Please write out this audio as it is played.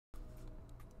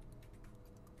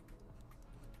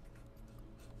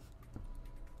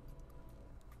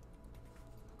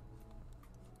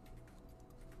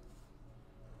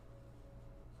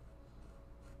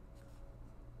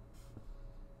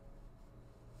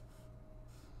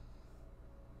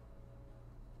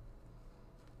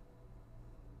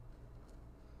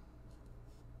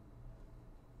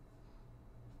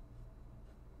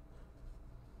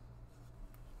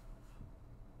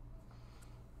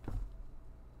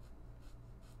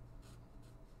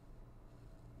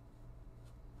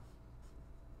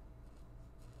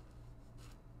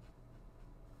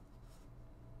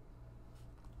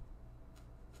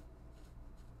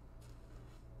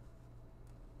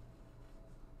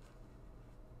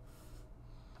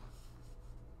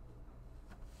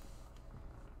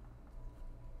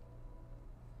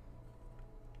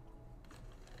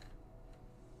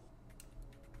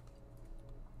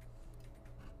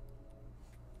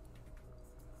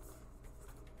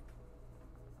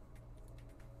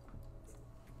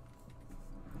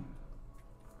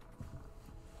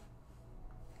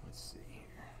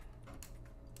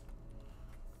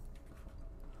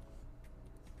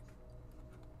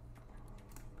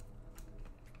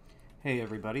Hey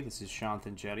everybody, this is Shanth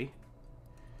Enjeti.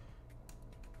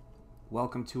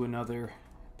 Welcome to another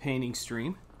painting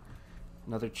stream,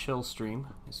 another chill stream,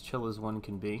 as chill as one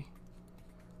can be.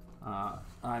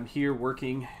 I'm here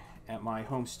working at my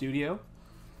home studio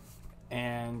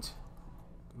and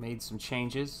made some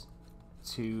changes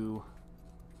to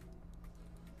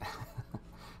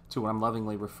to what I'm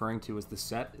lovingly referring to as the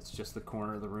set. It's just the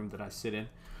corner of the room that I sit in.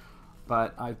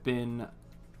 But I've been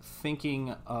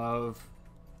thinking of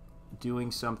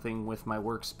doing something with my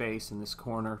workspace in this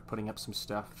corner, putting up some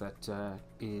stuff that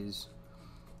is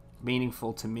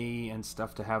meaningful to me and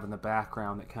stuff to have in the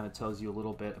background that kind of tells you a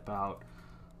little bit about,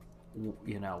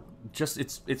 you know, just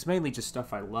it's mainly just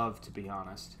stuff I love, to be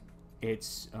honest.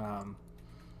 It's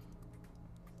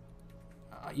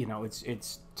you know,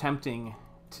 it's tempting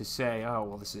to say, oh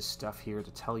well, this is stuff here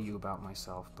to tell you about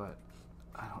myself, but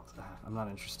I'm not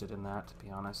interested in that, to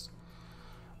be honest.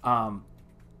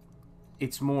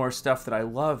 It's more stuff that I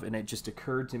love, and it just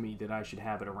occurred to me that I should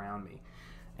have it around me.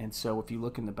 And so if you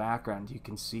look in the background, you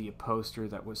can see a poster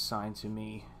that was signed to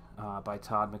me by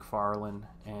Todd McFarlane,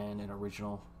 and an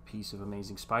original piece of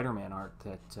Amazing Spider-Man art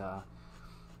that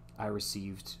I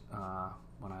received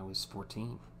when I was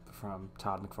 14 from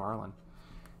Todd McFarlane,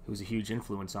 who was a huge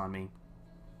influence on me.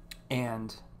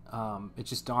 And it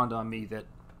just dawned on me that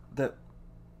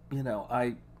you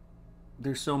know,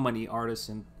 there's so many artists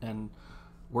and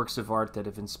works of art that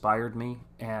have inspired me,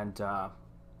 and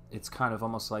it's kind of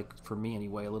almost like, for me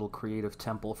anyway, a little creative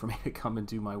temple for me to come and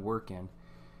do my work in.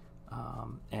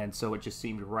 And so it just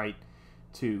seemed right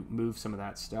to move some of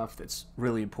that stuff that's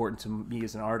really important to me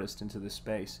as an artist into this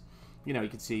space. You know, you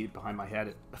can see behind my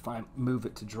head, if I move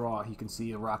it to draw, you can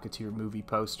see a Rocketeer movie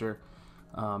poster.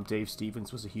 Dave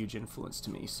Stevens was a huge influence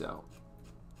to me, so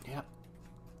yeah.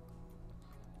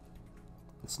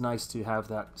 It's nice to have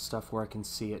that stuff where I can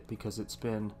see it, because it's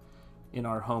been in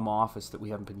our home office that we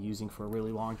haven't been using for a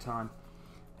really long time.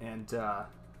 And I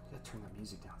gotta turn that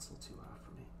music down, it's a little too loud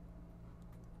for me.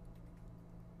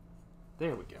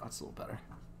 There we go, that's a little better.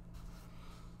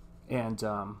 And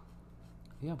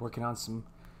yeah, working on some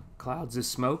clouds of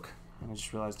smoke, and I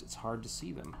just realized it's hard to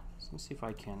see them. So let me see if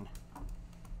I can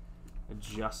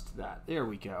adjust that. There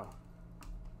we go.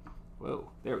 Whoa,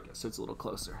 there we go, so it's a little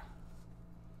closer.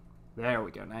 There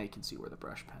we go. Now you can see where the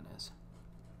brush pen is.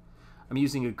 I'm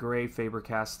using a gray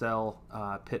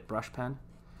Faber-Castell Pitt brush pen.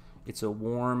 It's a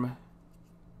warm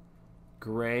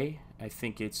gray. I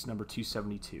think it's number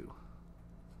 272.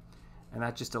 And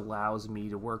that just allows me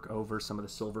to work over some of the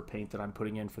silver paint that I'm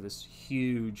putting in for this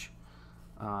huge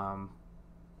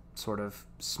sort of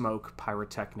smoke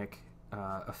pyrotechnic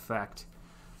effect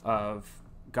of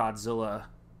Godzilla,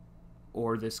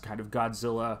 or this kind of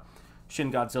Godzilla,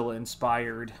 Shin Godzilla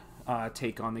inspired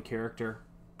take on the character,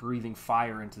 breathing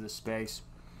fire into the space.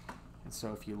 And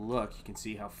so if you look, you can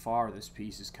see how far this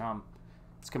piece has come.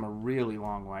 It's come a really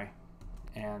long way,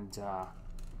 and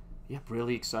yeah,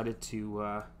 really excited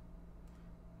to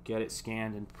get it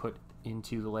scanned and put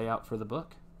into the layout for the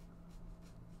book.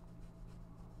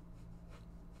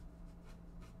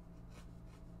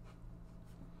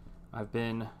 I've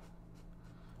been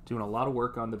doing a lot of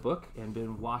work on the book and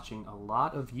been watching a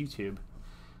lot of YouTube.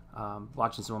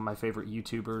 Watching some of my favorite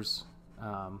YouTubers,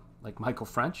 like Michael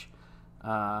French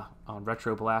on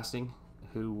Retro Blasting,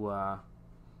 who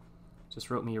just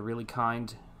wrote me a really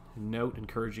kind note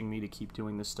encouraging me to keep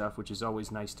doing this stuff, which is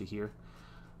always nice to hear.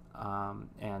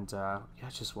 And yeah,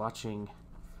 just watching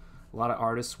a lot of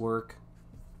artists' work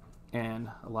and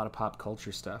a lot of pop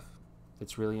culture stuff.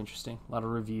 It's really interesting. A lot of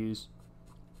reviews.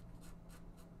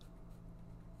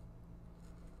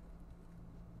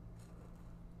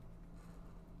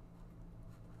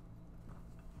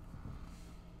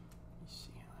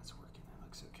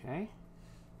 Okay.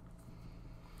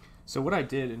 So what I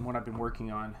did, and what I've been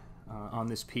working on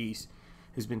this piece,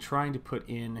 has been trying to put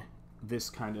in this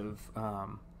kind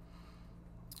of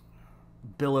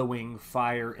billowing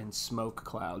fire and smoke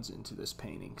clouds into this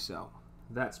painting. So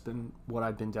that's been what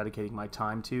I've been dedicating my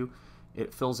time to.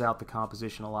 It fills out the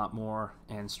composition a lot more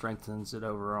and strengthens it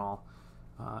overall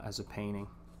as a painting.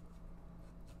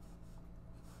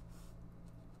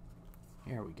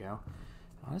 There we go.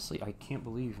 Honestly, I can't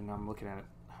believe, and I'm looking at it,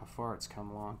 how far it's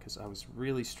come along, because I was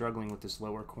really struggling with this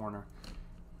lower corner.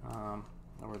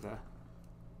 Lower the,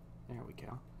 there we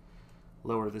go.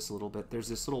 Lower this a little bit. There's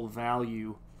this little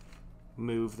value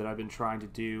move that I've been trying to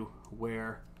do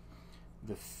where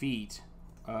the feet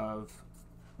of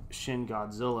Shin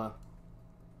Godzilla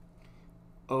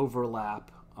overlap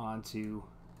onto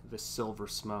the silver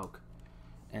smoke.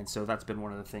 And so that's been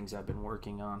one of the things I've been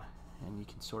working on. And you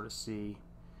can sort of see,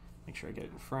 make sure I get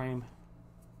it in frame.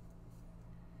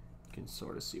 You can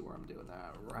sort of see where I'm doing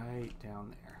that, right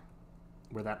down there,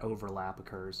 where that overlap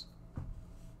occurs.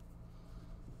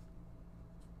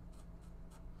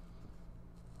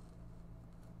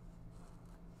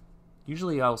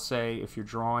 Usually I'll say, if you're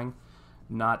drawing,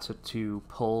 not to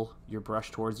pull your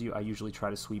brush towards you. I usually try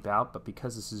to sweep out, but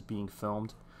because this is being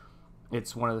filmed,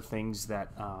 it's one of the things that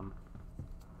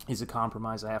is a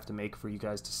compromise I have to make for you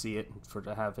guys to see it, and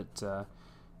to have it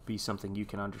be something you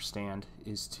can understand,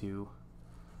 is to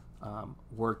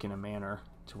work in a manner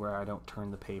to where I don't turn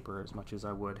the paper as much as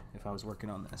I would if I was working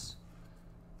on this.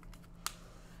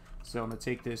 So I'm going to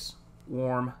take this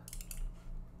warm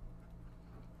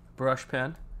brush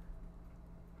pen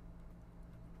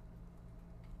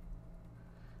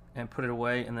and put it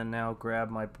away, and then now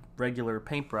grab my regular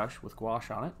paintbrush with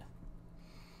gouache on it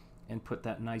and put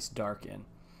that nice dark in.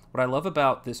 What I love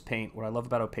about this paint, what I love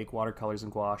about opaque watercolors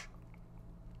and gouache,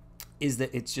 is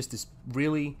that it's just this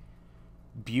really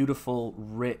beautiful,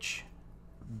 rich,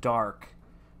 dark,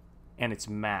 and it's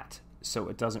matte, so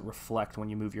it doesn't reflect when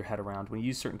you move your head around. When you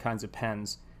use certain kinds of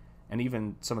pens, and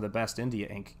even some of the best India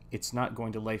ink, it's not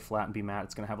going to lay flat and be matte.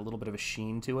 It's going to have a little bit of a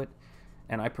sheen to it,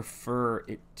 and I prefer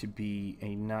it to be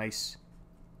a nice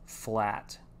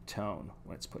flat tone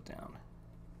when it's put down.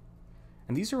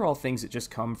 And these are all things that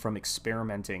just come from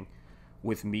experimenting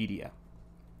with media.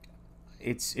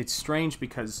 It's strange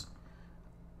because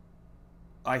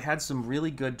I had some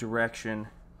really good direction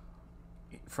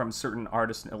from certain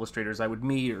artists and illustrators I would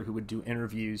meet or who would do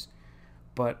interviews,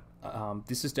 but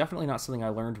this is definitely not something I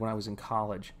learned when I was in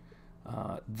college.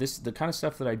 The kind of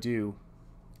stuff that I do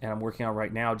and I'm working on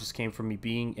right now just came from me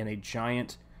being in a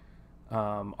giant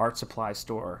art supply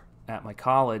store at my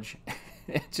college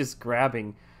and just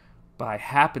grabbing by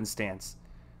happenstance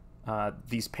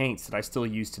these paints that I still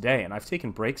use today, and I've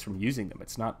taken breaks from using them.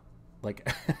 It's not like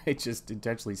I just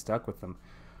intentionally stuck with them,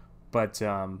 but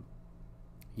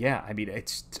yeah, I mean,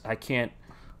 I can't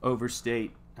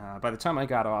overstate. By the time I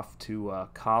got off to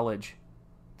college,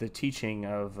 the teaching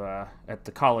of at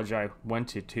the college I went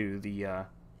to the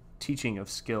teaching of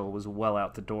skill was well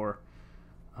out the door.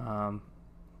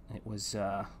 It was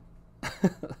a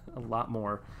lot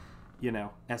more,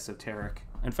 esoteric.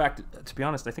 In fact, to be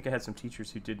honest, I think I had some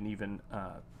teachers who didn't even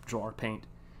draw or paint,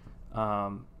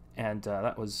 and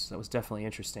that was definitely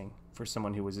interesting for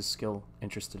someone who was as skill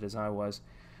interested as I was,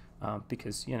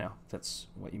 because that's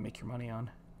what you make your money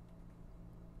on.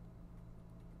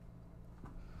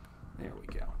 There we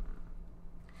go.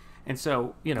 And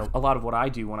so, a lot of what I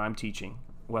do when I'm teaching,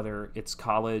 whether it's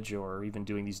college or even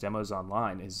doing these demos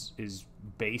online, is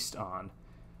based on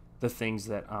the things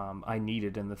that I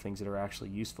needed and the things that are actually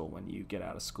useful when you get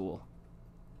out of school.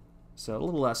 So a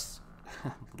little less,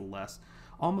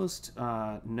 almost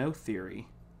no theory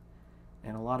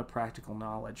and a lot of practical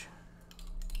knowledge.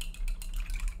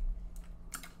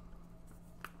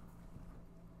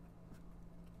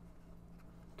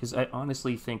 Because I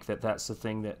honestly think that that's the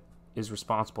thing that is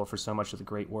responsible for so much of the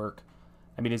great work.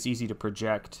 I mean, it's easy to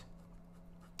project,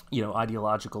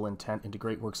 ideological intent into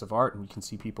great works of art, and you can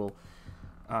see people.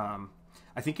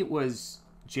 I think it was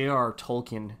J.R.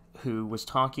 Tolkien who was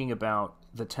talking about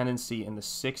the tendency in the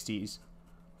 '60s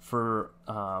for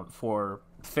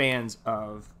fans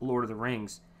of Lord of the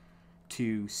Rings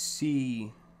to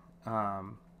see,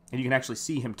 and you can actually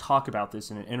see him talk about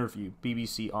this in an interview,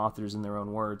 BBC authors in their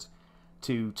own words,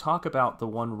 to talk about the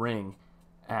One Ring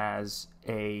as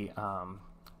a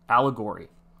allegory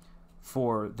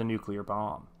for the nuclear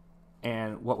bomb.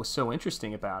 And what was so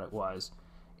interesting about it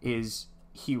is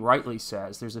he rightly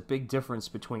says there's a big difference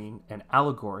between an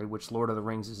allegory, which Lord of the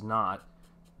Rings is not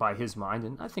by his mind,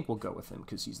 and I think we'll go with him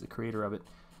because he's the creator of it,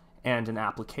 and an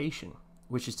application,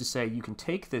 which is to say you can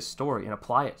take this story and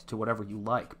apply it to whatever you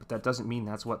like, but that doesn't mean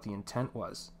that's what the intent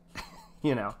was.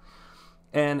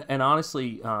 And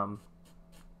honestly,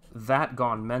 that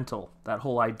gone mental, that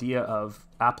whole idea of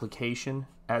application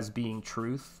as being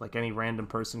truth, like any random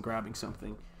person grabbing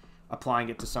something, applying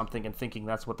it to something and thinking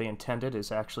that's what they intended,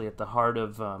 is actually at the heart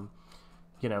of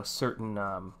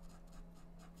certain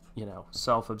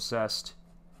self-obsessed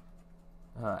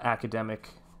academic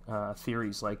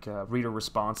theories like reader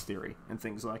response theory and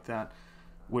things like that,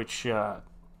 which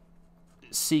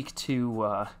seek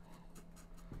to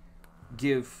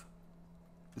give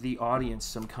the audience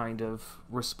some kind of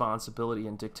responsibility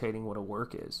in dictating what a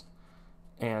work is.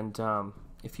 And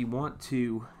if you want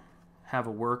to have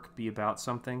a work be about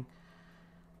something,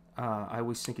 I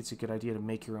always think it's a good idea to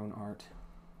make your own art.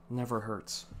 Never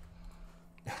hurts.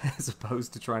 As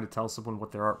opposed to trying to tell someone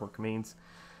what their artwork means.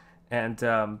 And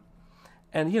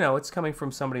it's coming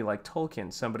from somebody like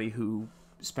Tolkien, somebody who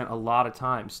spent a lot of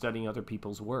time studying other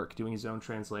people's work, doing his own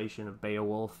translation of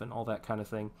Beowulf and all that kind of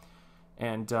thing.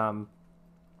 And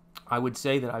I would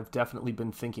say that I've definitely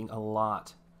been thinking a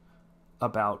lot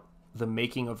about the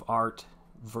making of art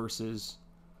versus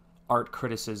art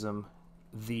criticism,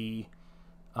 the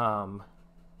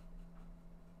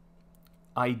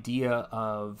idea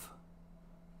of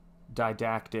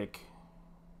didactic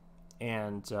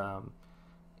and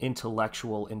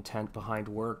intellectual intent behind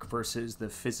work versus the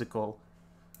physical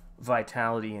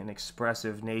vitality and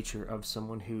expressive nature of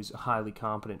someone who's a highly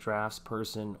competent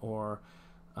draftsperson, or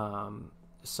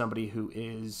somebody who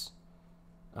is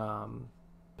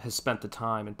has spent the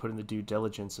time and put in the due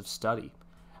diligence of study.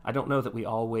 I don't know that we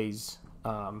always...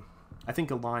 I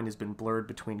think a line has been blurred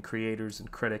between creators and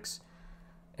critics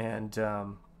and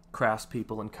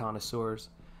craftspeople and connoisseurs.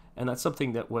 And that's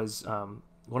something that was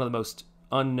one of the most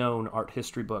unknown art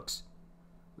history books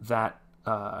that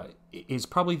is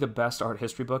probably the best art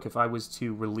history book. If I was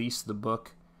to release the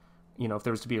book, if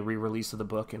there was to be a re-release of the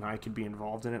book and I could be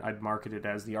involved in it, I'd market it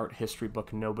as the art history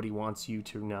book nobody wants you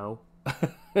to know.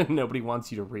 Nobody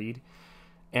wants you to read.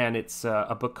 And it's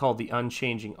a book called The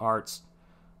Unchanging Arts.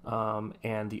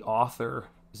 And the author's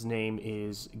name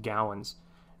is Gowans.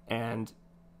 And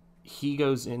he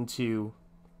goes into...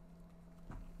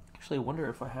 Actually, I wonder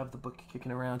if I have the book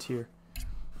kicking around here. I'm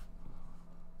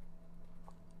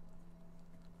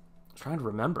trying to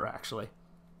remember, actually,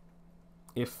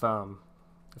 if I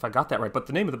got that right. But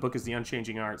the name of the book is The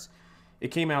Unchanging Arts. It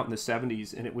came out in the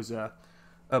 70s, and it was a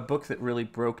book that really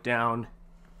broke down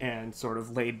and sort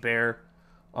of laid bare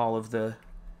all of the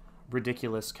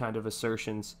ridiculous kind of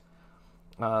assertions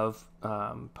of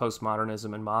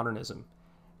postmodernism and modernism.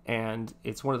 And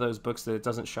it's one of those books that it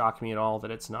doesn't shock me at all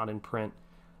that it's not in print,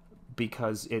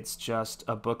 because it's just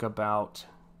a book about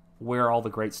where all the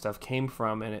great stuff came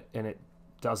from, and it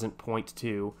doesn't point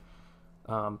to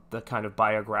the kind of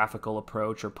biographical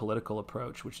approach or political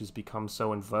approach, which has become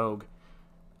so in vogue,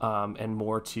 and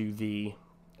more to the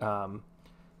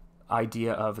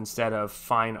idea of, instead of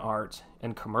fine art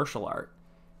and commercial art,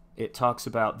 it talks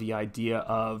about the idea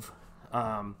of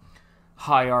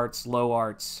high arts, low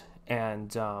arts,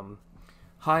 and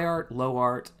high art, low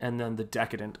art, and then the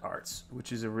decadent arts,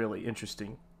 which is a really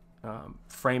interesting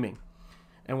framing.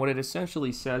 And what it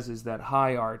essentially says is that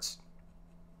high arts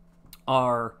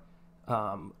are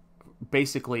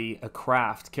basically a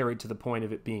craft carried to the point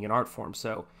of it being an art form.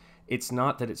 So it's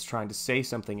not that it's trying to say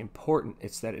something important,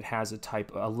 it's that it has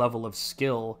a level of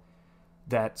skill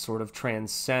that sort of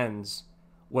transcends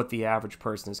what the average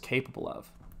person is capable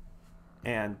of.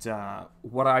 And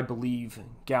what I believe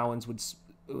Gowans would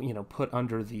put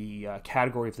under the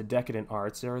category of the decadent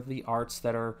arts are the arts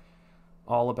that are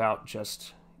all about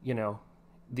just,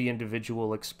 the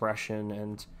individual expression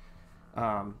and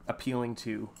appealing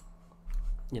to,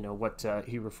 what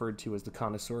he referred to as the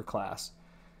connoisseur class,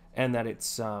 and that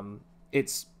it's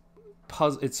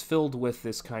filled with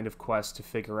this kind of quest to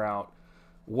figure out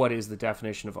what is the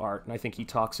definition of art. And I think he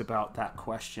talks about that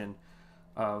question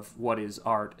of what is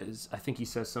art I think he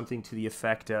says something to the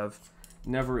effect of,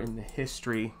 never in the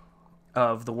history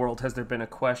of the world has there been a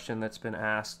question that's been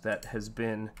asked that has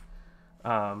been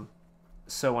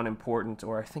so unimportant,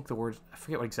 or I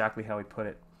forget exactly how he put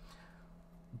it,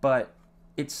 but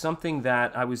it's something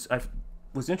that I was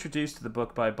introduced to the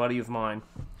book by a buddy of mine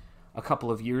a couple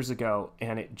of years ago,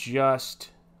 and it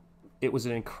was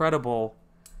an incredible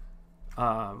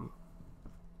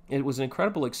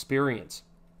experience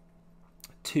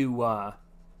to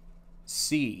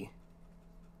see,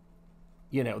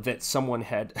 that someone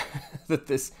had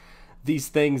these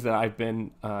things that I've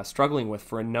been struggling with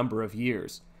for a number of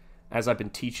years, as I've been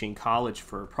teaching college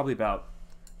for probably about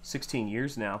 16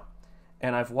 years now.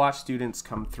 And I've watched students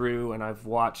come through, and I've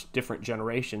watched different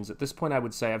generations. At this point, I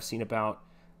would say I've seen about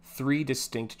 3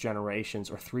 distinct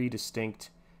generations, or 3 distinct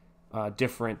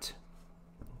different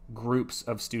groups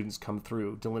of students come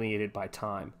through, delineated by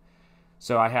time.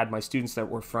 So I had my students that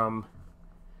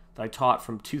I taught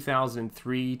from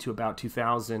 2003 to about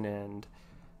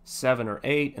 2007 or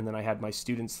 8, and then I had my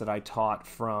students that I taught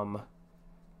from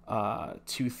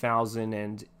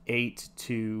 2008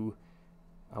 to,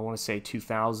 I want to say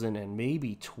 2000 and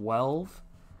maybe 12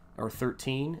 or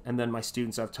 13, and then my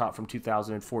students I've taught from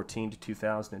 2014 to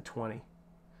 2020.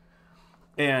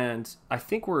 And I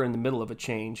think we're in the middle of a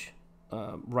change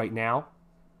right now,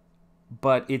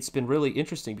 but it's been really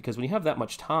interesting because when you have that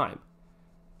much time,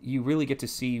 you really get to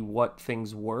see what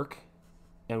things work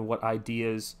and what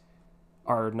ideas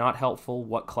are not helpful,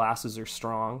 what classes are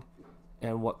strong,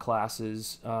 and what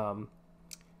classes are,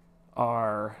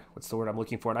 what's the word I'm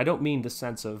looking for? And I don't mean the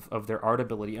sense of their art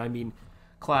ability. I mean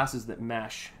classes that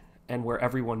mesh and where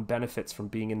everyone benefits from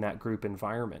being in that group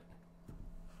environment.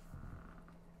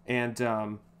 And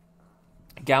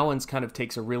Gowans kind of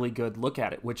takes a really good look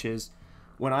at it, which is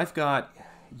when I've got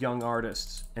young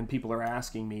artists and people are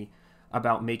asking me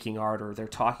about making art, or they're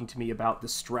talking to me about the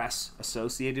stress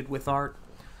associated with art,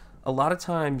 a lot of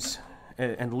times,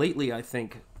 and lately I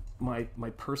think my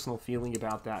personal feeling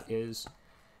about that is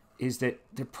that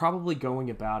they're probably going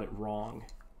about it wrong.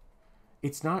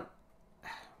 It's not,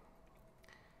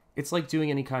 it's like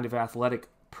doing any kind of athletic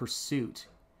pursuit.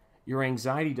 Your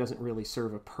anxiety doesn't really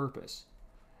serve a purpose.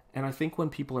 And I think when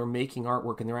people are making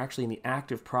artwork and they're actually in the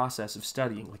active process of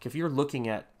studying, like if you're looking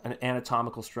at an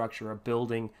anatomical structure, a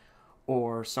building,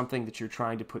 or something that you're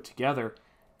trying to put together,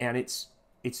 and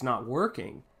it's not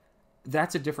working,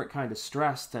 that's a different kind of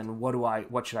stress than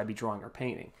what should I be drawing or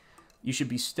painting. You should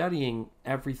be studying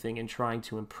everything and trying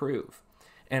to improve.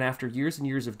 And after years and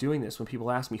years of doing this, when people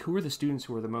ask me, who are the students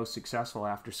who are the most successful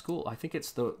after school? I think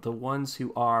it's the ones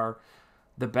who are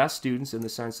the best students in the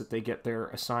sense that they get their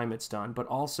assignments done, but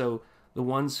also the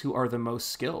ones who are the most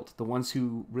skilled, the ones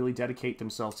who really dedicate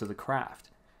themselves to the craft.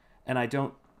 And I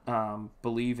don't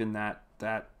believe in that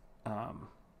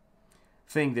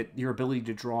thing that your ability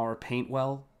to draw or paint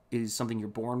well is something you're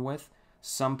born with.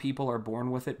 Some people are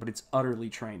born with it, but it's utterly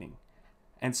training.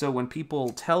 And so when people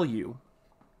tell you,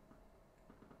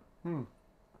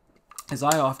 as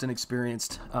I often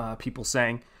experienced people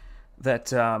saying that,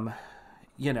 that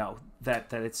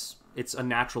it's a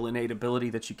natural innate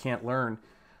ability that you can't learn,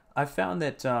 I found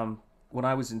that when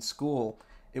I was in school,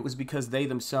 it was because they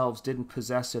themselves didn't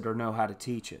possess it or know how to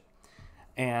teach it.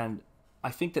 And I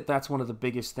think that that's one of the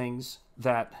biggest things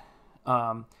that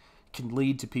can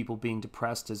lead to people being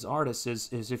depressed as artists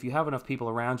is if you have enough people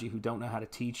around you who don't know how to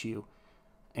teach you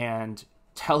and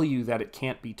tell you that it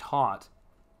can't be taught,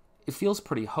 it feels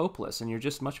pretty hopeless, and you're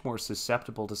just much more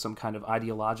susceptible to some kind of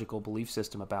ideological belief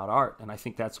system about art. And I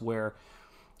think that's where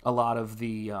a lot of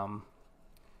the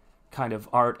kind of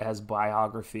art as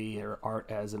biography or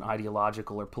art as an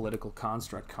ideological or political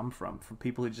construct come from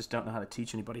people who just don't know how to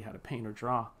teach anybody how to paint or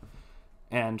draw,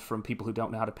 and from people who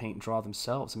don't know how to paint and draw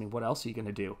themselves. I mean, what else are you going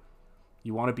to do?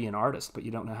 You want to be an artist, but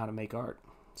you don't know how to make art.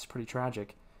 It's pretty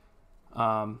tragic.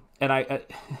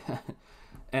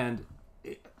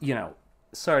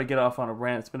 Sorry to get off on a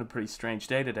rant. It's been a pretty strange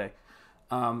day today.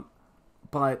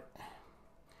 But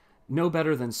no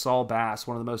better than Saul Bass,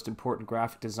 one of the most important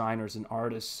graphic designers and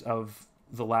artists of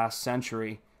the last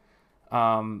century,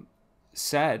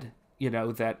 said,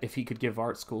 that if he could give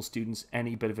art school students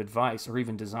any bit of advice, or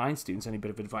even design students any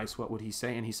bit of advice, what would he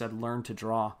say? And he said, learn to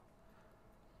draw.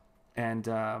 And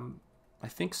I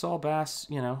think Saul Bass,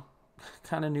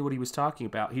 kind of knew what he was talking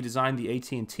about. He designed the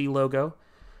AT&T logo,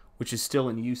 which is still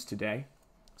in use today.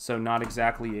 So not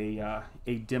exactly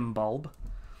a dim bulb.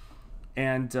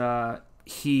 And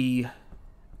he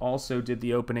also did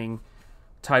the opening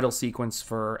title sequence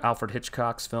for Alfred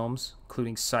Hitchcock's films,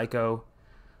 including Psycho,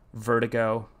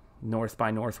 Vertigo, North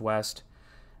by Northwest.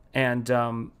 And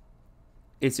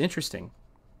it's interesting.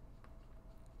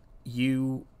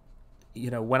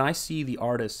 When I see the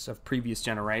artists of previous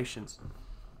generations,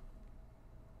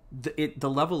 the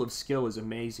level of skill is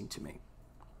amazing to me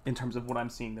in terms of what I'm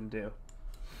seeing them do.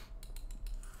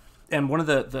 And one of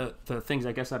the things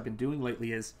I guess I've been doing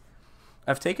lately is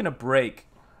I've taken a break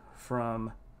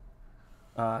from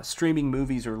streaming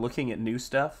movies or looking at new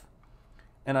stuff,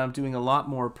 and I'm doing a lot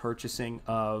more purchasing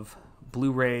of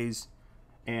Blu-rays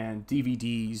and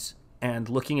DVDs and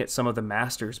looking at some of the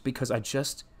masters, because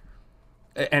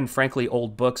and frankly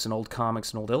old books and old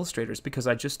comics and old illustrators, because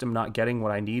I just am not getting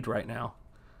what I need right now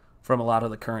from a lot of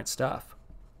the current stuff.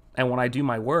 And when I do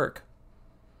my work,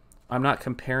 I'm not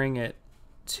comparing it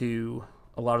to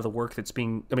a lot of the work that's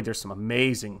there's some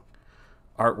amazing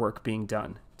artwork being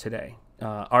done today.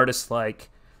 Artists like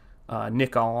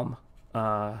Nick Alm,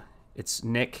 it's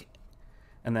Nick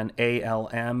and then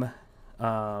ALM,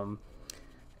 and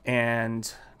I'm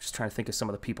just trying to think of some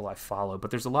of the people I follow, but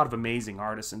there's a lot of amazing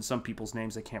artists, and some people's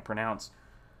names I can't pronounce,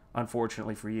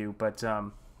 unfortunately for you, but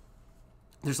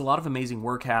there's a lot of amazing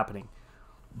work happening.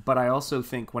 But I also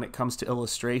think when it comes to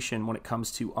illustration, when it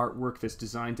comes to artwork that's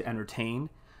designed to entertain,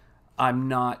 I'm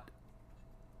not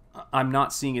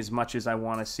seeing as much as I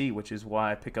want to see, which is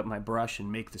why I pick up my brush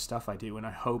and make the stuff I do. And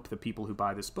I hope the people who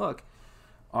buy this book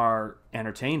are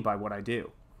entertained by what I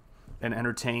do, and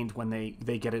entertained when they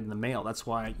get it in the mail. That's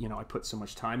why, I put so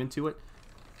much time into it.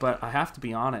 But I have to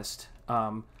be honest,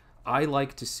 I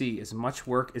like to see as much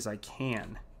work as I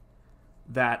can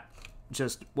that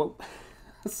just...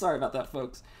 Sorry about that,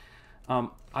 folks.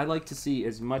 I like to see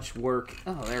as much work...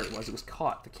 Oh, there it was. It was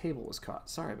caught. The cable was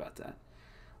caught. Sorry about that.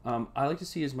 I like to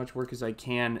see as much work as I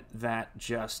can that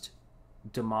just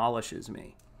demolishes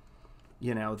me.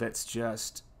 You know, that's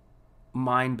just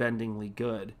mind-bendingly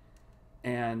good.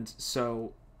 And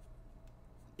so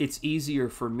it's easier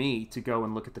for me to go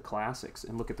and look at the classics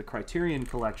and look at the Criterion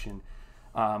Collection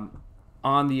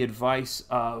on the advice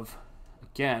of,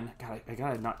 again, I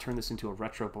gotta not turn this into a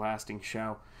retro blasting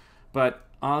show, but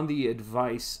on the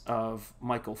advice of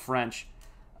Michael French,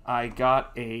 I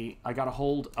got a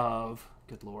hold of,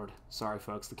 good Lord, sorry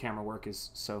folks, the camera work is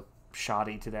so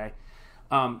shoddy today.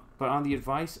 But on the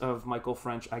advice of Michael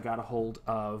French, I got a hold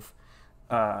of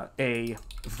a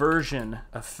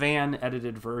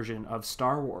fan-edited version of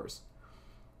Star Wars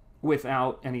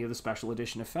without any of the special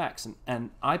edition effects. And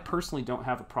I personally don't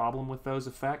have a problem with those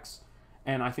effects,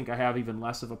 and I think I have even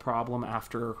less of a problem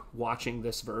after watching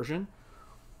this version.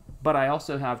 But I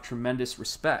also have tremendous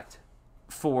respect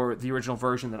for the original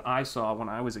version that I saw when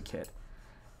I was a kid.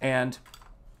 And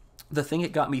the thing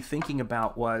it got me thinking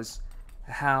about was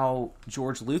how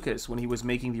George Lucas, when he was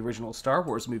making the original Star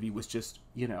Wars movie, was just,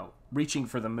 you know, reaching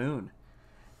for the moon.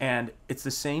 And it's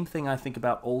the same thing I think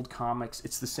about old comics.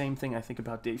 It's the same thing I think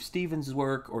about Dave Stevens'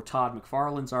 work or Todd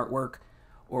McFarlane's artwork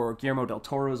or Guillermo del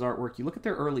Toro's artwork. You look at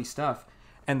their early stuff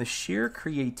and the sheer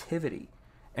creativity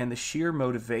and the sheer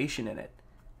motivation in it.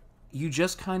 You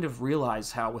just kind of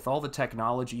realize how, with all the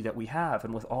technology that we have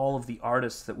and with all of the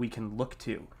artists that we can look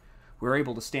to, we're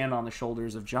able to stand on the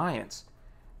shoulders of giants.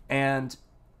 And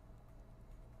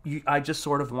I just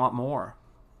sort of want more.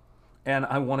 And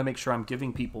I want to make sure I'm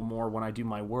giving people more when I do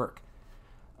my work.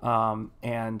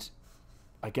 And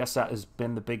I guess that has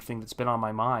been the big thing that's been on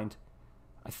my mind.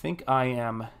 I think I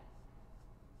am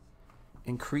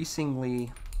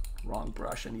increasingly... Wrong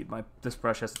brush. This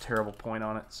brush has a terrible point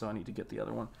on it, so I need to get the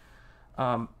other one.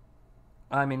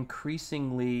 I'm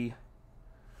increasingly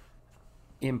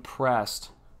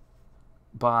impressed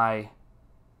by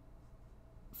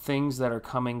things that are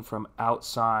coming from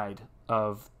outside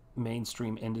of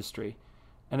mainstream industry.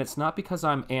 And it's not because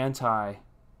I'm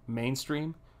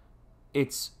anti-mainstream.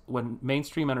 It's when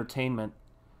mainstream entertainment,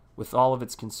 with all of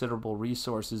its considerable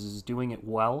resources, is doing it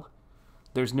well,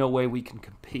 there's no way we can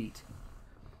compete.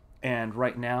 And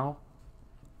right now,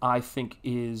 I think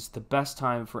is the best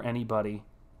time for anybody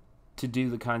to do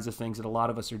the kinds of things that a lot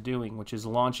of us are doing, which is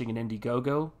launching an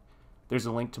Indiegogo. There's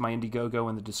a link to my Indiegogo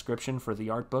in the description for the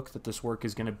art book that this work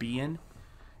is going to be in,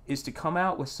 is to come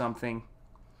out with something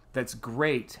that's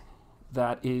great,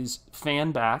 that is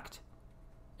fan-backed,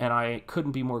 and I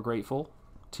couldn't be more grateful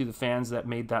to the fans that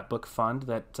made that book fund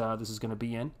that this is going to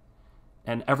be in.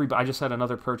 And I just had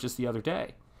another purchase the other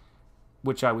day,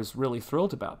 which I was really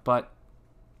thrilled about. But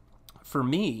for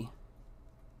me,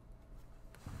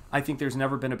 I think there's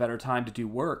never been a better time to do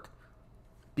work,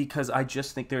 because I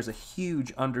just think there's a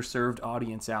huge underserved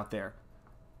audience out there.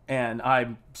 And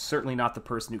I'm certainly not the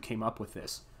person who came up with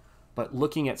this. But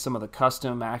looking at some of the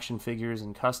custom action figures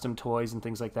and custom toys and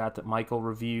things like that Michael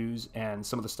reviews, and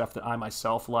some of the stuff that I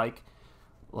myself like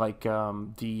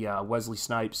the Wesley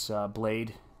Snipes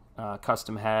Blade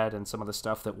custom head, and some of the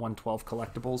stuff that 112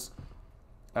 Collectibles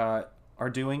are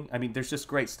doing. I mean, there's just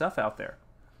great stuff out there.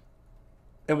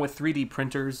 And with 3D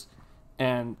printers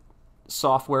and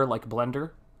software like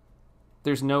Blender,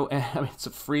 there's no... I mean, it's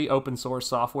a free open source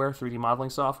software, 3D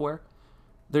modeling software.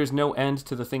 There's no end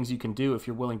to the things you can do if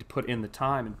you're willing to put in the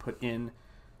time and put in,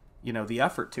 you know, the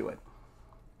effort to it.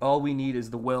 All we need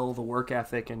is the will, the work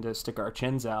ethic, and to stick our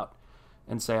chins out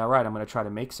and say, all right, I'm going to try to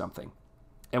make something.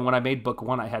 And when I made book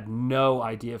one, I had no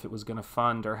idea if it was going to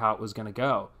fund or how it was going to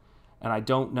go. And I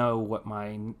don't know what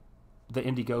the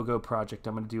Indiegogo project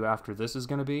I'm going to do after this is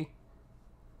going to be.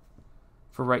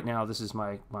 For right now, this is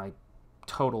my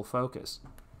total focus.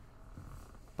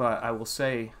 But I will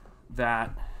say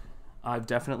that I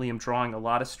definitely am drawing a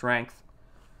lot of strength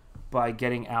by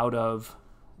getting out of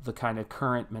the kind of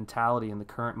current mentality and the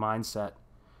current mindset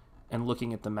and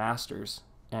looking at the masters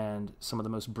and some of the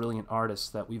most brilliant artists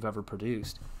that we've ever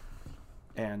produced.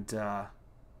 And I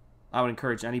would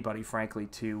encourage anybody, frankly,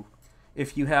 to,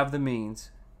 if you have the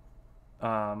means,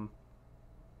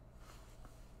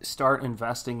 start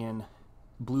investing in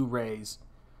Blu-rays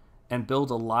and build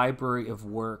a library of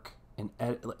work,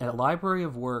 a library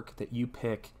of work that you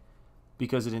pick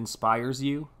because it inspires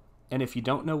you. And if you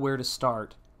don't know where to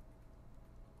start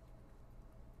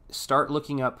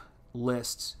looking up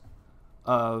lists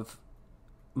of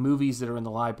movies that are in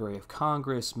the Library of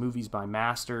Congress, movies by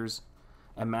masters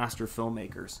and master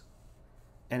filmmakers,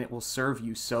 and it will serve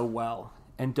you so well.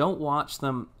 And don't watch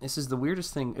them, this is the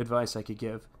weirdest advice I could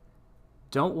give,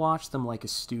 don't watch them like a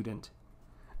student.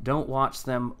 Don't watch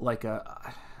them like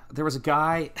there was a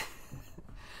guy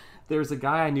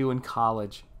I knew in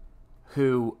college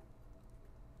who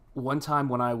one time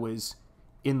when I was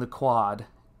in the quad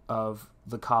of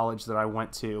the college that I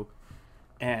went to,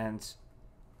 and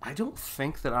I don't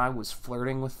think that I was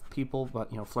flirting with people,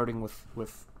 but, flirting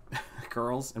with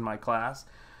girls in my class.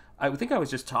 I would think I was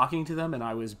just talking to them and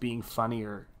I was being funny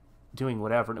or doing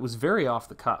whatever. And it was very off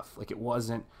the cuff. Like, it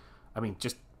wasn't,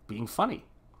 just being funny,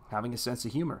 having a sense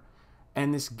of humor.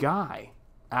 And this guy,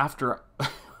 after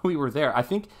we were there, I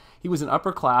think he was an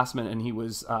upperclassman and he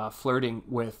was flirting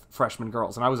with freshman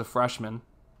girls. And I was a freshman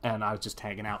and I was just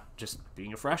hanging out, just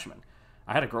being a freshman.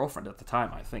 I had a girlfriend at the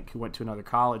time, I think, who went to another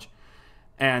college.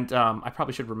 And I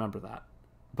probably should remember that.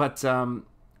 But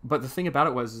the thing about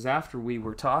it is after we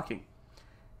were talking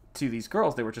to these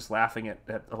girls, they were just laughing at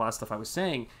a lot of stuff I was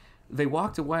saying. They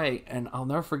walked away, and I'll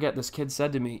never forget, this kid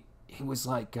said to me, he was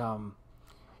like,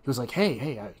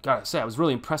 hey, I gotta say, I was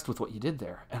really impressed with what you did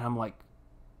there. And I'm like,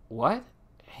 what?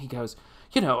 He goes,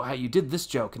 how you did this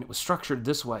joke, and it was structured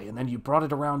this way, and then you brought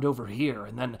it around over here,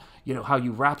 and then, how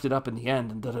you wrapped it up in the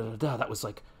end, and da-da-da-da, that was,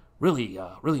 like, really,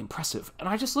 really impressive. And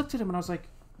I just looked at him, and I was like,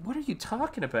 what are you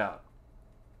talking about?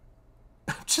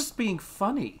 I'm just being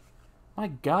funny. My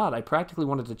God, I practically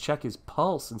wanted to check his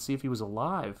pulse and see if he was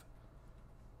alive.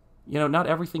 Not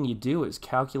everything you do is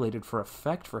calculated for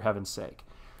effect, for heaven's sake.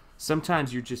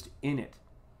 Sometimes you're just in it,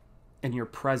 and you're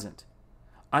present.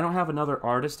 I don't have another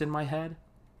artist in my head.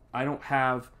 I don't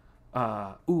have,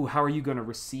 how are you going to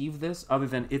receive this, other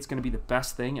than it's going to be the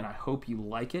best thing, and I hope you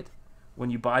like it when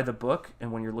you buy the book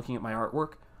and when you're looking at my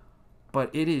artwork. But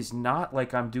it is not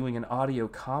like I'm doing an audio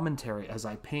commentary as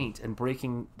I paint and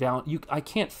breaking down. I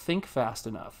can't think fast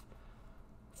enough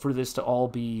for this to all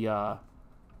be,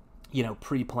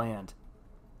 pre-planned.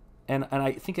 And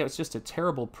I think that's just a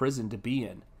terrible prison to be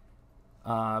in,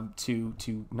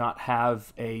 to not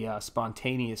have a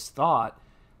spontaneous thought,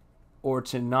 or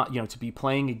to not, to be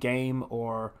playing a game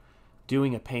or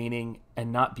doing a painting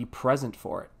and not be present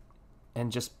for it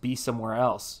and just be somewhere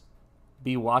else.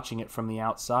 Be watching it from the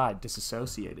outside,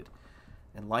 disassociated.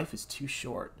 And life is too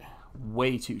short,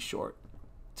 way too short,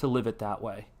 to live it that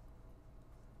way.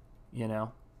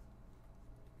 And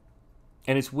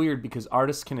it's weird because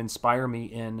artists can inspire me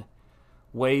in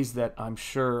ways that I'm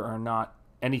sure are not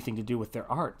anything to do with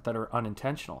their art, that are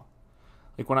unintentional.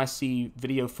 Like when I see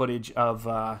video footage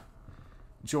of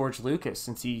George Lucas,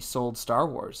 since he sold Star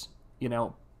Wars,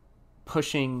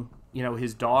 pushing,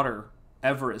 his daughter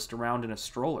Everest around in a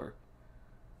stroller.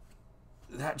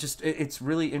 It's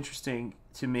really interesting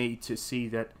to me to see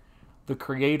that the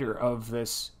creator of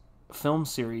this film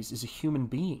series is a human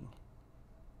being.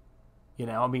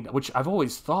 Which I've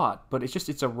always thought, but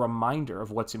it's a reminder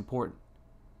of what's important.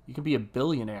 You can be a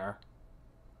billionaire,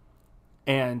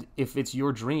 and if it's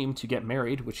your dream to get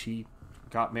married, which he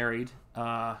got married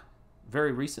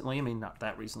very recently, not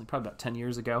that recently, probably about 10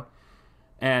 years ago,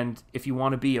 and if you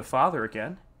want to be a father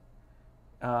again,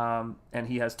 and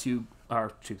he has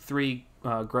three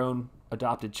grown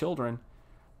adopted children,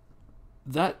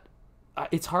 that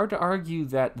it's hard to argue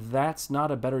that that's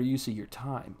not a better use of your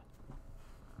time.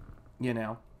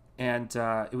 And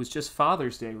it was just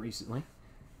Father's Day recently,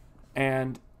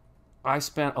 and I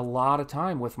spent a lot of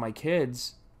time with my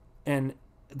kids, and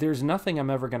there's nothing I'm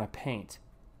ever going to paint,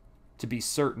 to be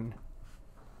certain,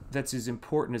 that's as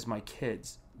important as my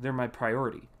kids. They're my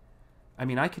priority.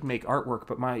 I could make artwork,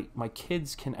 but my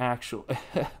kids can actually...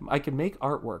 I can make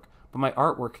artwork, but my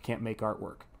artwork can't make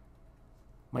artwork.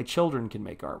 My children can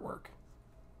make artwork.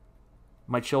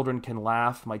 My children can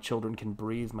laugh. My children can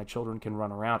breathe. My children can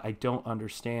run around. I don't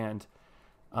understand.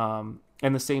 And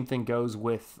the same thing goes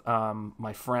with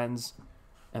my friends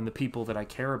and the people that I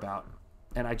care about.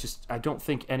 And I don't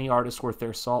think any artist worth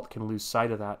their salt can lose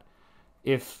sight of that.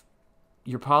 If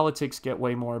your politics get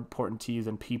way more important to you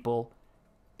than people,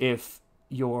 if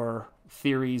your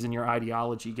theories and your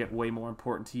ideology get way more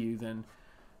important to you than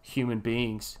human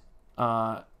beings,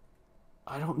 I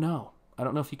don't know. I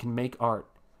don't know if you can make art.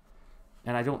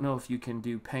 And I don't know if you can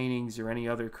do paintings or any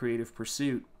other creative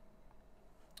pursuit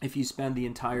if you spend the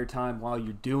entire time while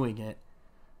you're doing it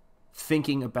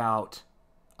thinking about,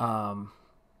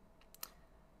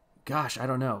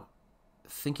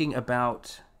 thinking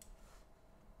about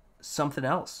something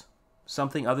else,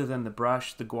 something other than the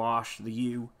brush, the gouache,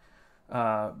 the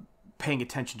paying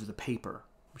attention to the paper,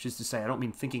 which is to say, I don't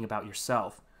mean thinking about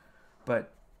yourself,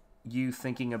 but you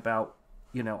thinking about,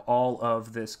 all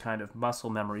of this kind of muscle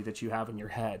memory that you have in your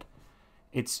head.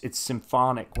 It's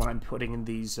symphonic when I'm putting in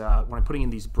these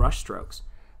brush strokes.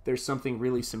 There's something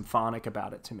really symphonic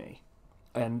about it to me,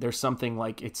 and there's something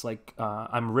like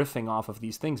I'm riffing off of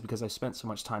these things because I spent so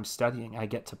much time studying. I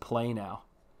get to play now,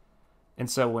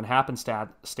 and so when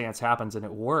happenstance happens and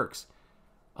it works,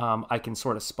 I can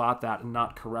sort of spot that and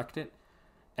not correct it.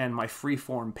 And my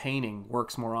free-form painting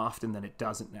works more often than it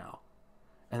doesn't now.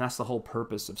 And that's the whole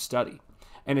purpose of study.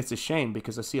 And it's a shame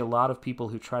because I see a lot of people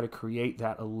who try to create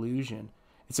that illusion.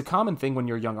 It's a common thing when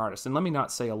you're a young artist. And let me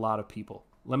not say a lot of people.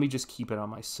 Let me just keep it on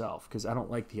myself because I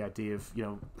don't like the idea of,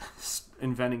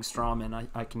 inventing straw men.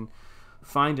 I can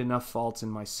find enough faults in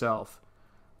myself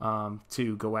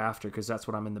to go after because that's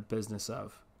what I'm in the business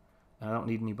of. And I don't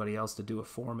need anybody else to do it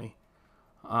for me.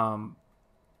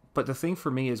 But the thing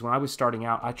for me is when I was starting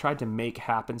out, I tried to make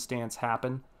happenstance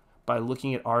happen by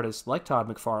looking at artists like Todd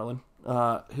McFarlane,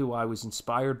 who I was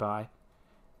inspired by,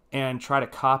 and try to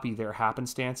copy their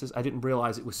happenstances. I didn't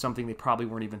realize it was something they probably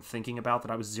weren't even thinking about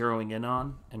that I was zeroing in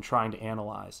on and trying to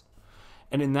analyze.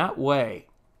 And in that way,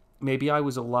 maybe I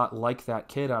was a lot like that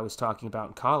kid I was talking about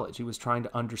in college. He was trying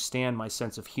to understand my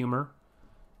sense of humor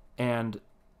and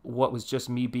what was just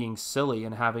me being silly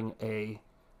and having a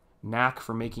knack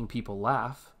for making people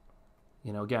laugh.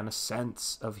 Again, a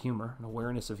sense of humor, an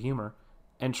awareness of humor,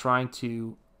 and trying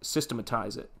to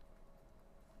systematize it.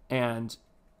 And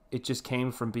it just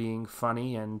came from being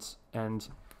funny and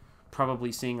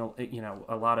probably seeing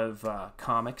a lot of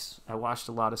comics. I watched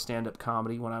a lot of stand-up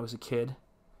comedy when I was a kid.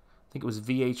 I think it was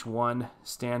VH1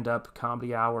 stand-up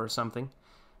comedy hour or something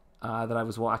that I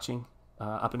was watching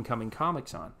up-and-coming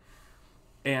comics on.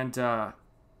 And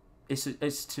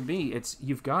it's to me, it's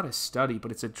you've got to study,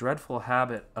 but it's a dreadful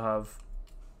habit of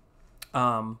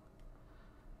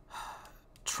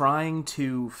trying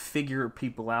to figure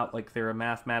people out like they're a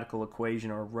mathematical equation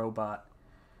or a robot.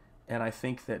 And I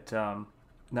think that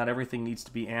not everything needs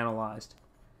to be analyzed,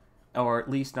 or at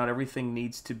least not everything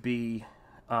needs to be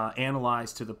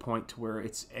analyzed to the point to where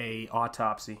it's a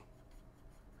autopsy.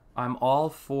 I'm all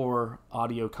for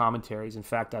audio commentaries. In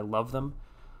fact, I love them,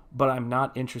 but I'm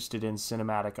not interested in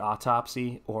cinematic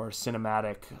autopsy or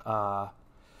cinematic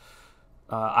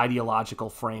ideological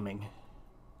framing.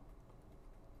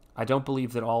 I don't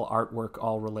believe that all artwork,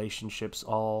 all relationships,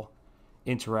 all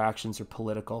interactions are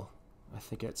political. I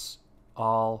think it's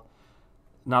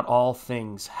not all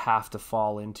things have to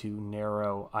fall into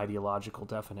narrow ideological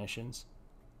definitions.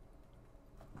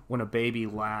 When a baby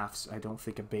laughs, I don't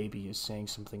think a baby is saying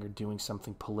something or doing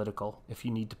something political. If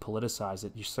you need to politicize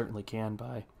it, you certainly can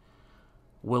by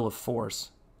will of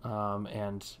force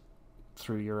and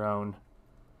through your own,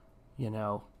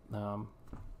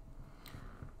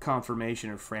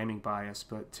 confirmation or framing bias,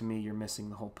 but to me, you're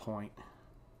missing the whole point.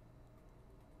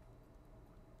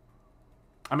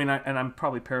 I mean, I'm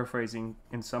probably paraphrasing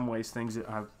in some ways things that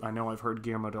I know I've heard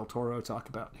Guillermo del Toro talk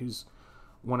about, who's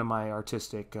one of my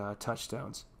artistic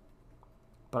touchstones.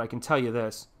 But I can tell you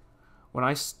this, when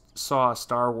I saw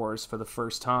Star Wars for the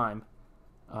first time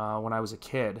when I was a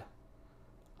kid,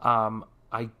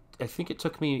 I think it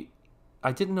took me,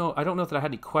 I don't know that I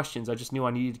had any questions, I just knew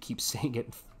I needed to keep seeing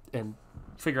it and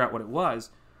figure out what it was.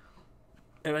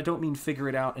 And I don't mean figure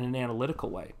it out in an analytical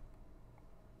way.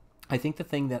 I think the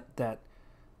thing that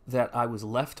I was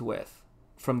left with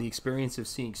from the experience of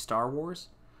seeing Star Wars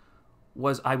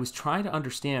was I was trying to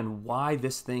understand why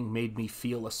this thing made me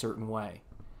feel a certain way.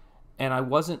 And it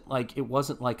wasn't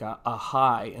like a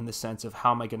high in the sense of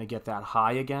how am I going to get that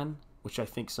high again, which I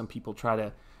think some people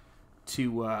try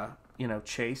to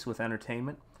chase with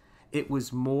entertainment. It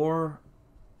was more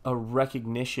a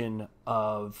recognition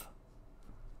of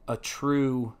a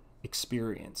true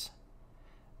experience.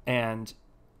 And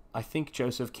I think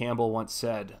Joseph Campbell once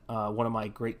said, one of my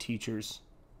great teachers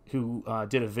who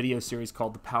did a video series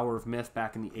called The Power of Myth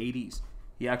back in the 80s,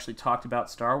 he actually talked about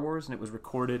Star Wars, and it was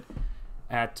recorded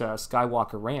at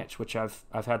Skywalker Ranch, which I've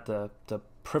had the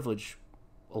privilege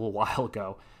a little while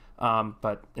ago,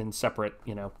 but in separate,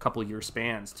 couple year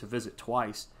spans to visit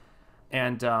twice.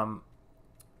 And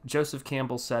Joseph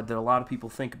Campbell said that a lot of people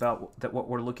think about that what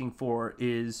we're looking for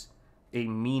is a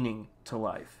meaning to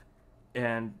life.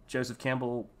 And Joseph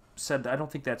Campbell said that I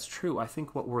don't think that's true. I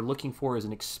think what we're looking for is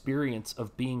an experience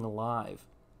of being alive.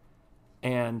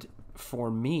 And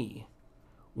for me,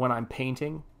 when I'm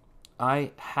painting, I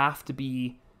have to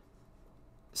be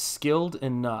skilled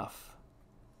enough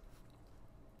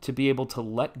to be able to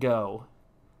let go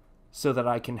so that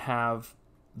I can have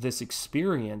this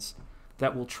experience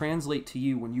that will translate to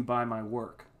you when you buy my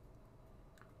work.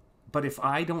 But if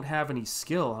I don't have any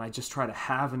skill and I just try to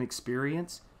have an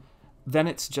experience, then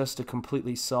it's just a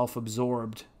completely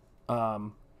self-absorbed, I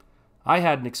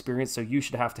had an experience, so you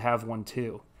should have to have one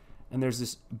too. And there's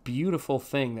this beautiful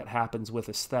thing that happens with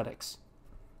aesthetics,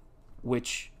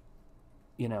 which,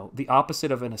 the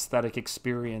opposite of an aesthetic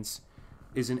experience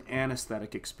is an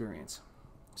anesthetic experience.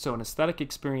 So an aesthetic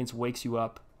experience wakes you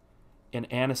up. An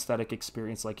anesthetic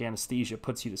experience, like anesthesia,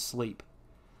 puts you to sleep.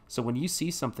 So when you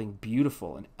see something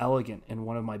beautiful and elegant in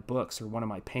one of my books or one of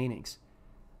my paintings,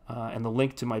 and the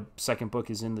link to my second book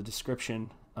is in the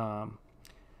description,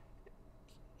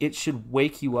 it should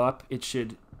wake you up. It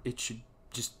should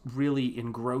just really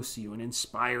engross you and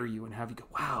inspire you and have you go,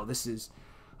 wow,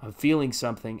 I'm feeling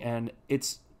something. And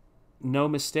it's no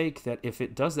mistake that if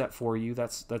it does that for you,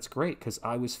 that's great, because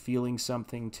I was feeling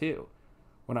something too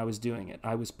when I was doing it.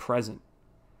 I was present,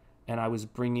 and I was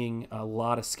bringing a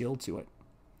lot of skill to it.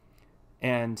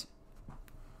 And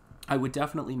I would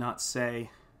definitely not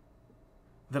say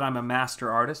that I'm a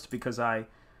master artist, because I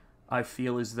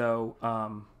feel as though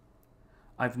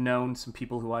I've known some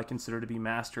people who I consider to be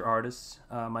master artists.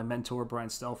 My mentor, Brian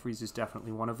Stelfreeze, is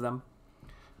definitely one of them.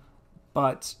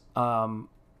 But I'm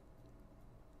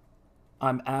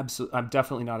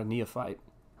definitely not a neophyte.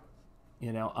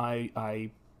 You know,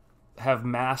 I have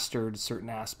mastered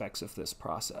certain aspects of this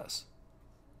process.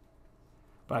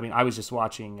 But I mean, I was just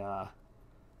watching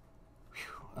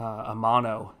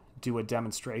Amano do a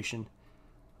demonstration,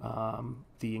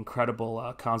 the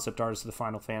incredible concept artist of the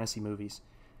Final Fantasy movies,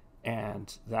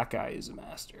 and that guy is a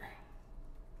master.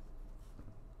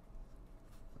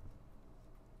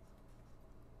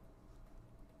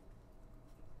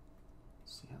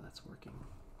 See how that's working.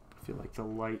 I feel like the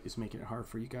light is making it hard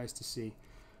for you guys to see.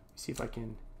 See if I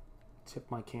can tip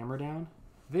my camera down.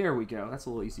 There we go. That's a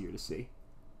little easier to see.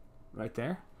 Right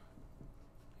there.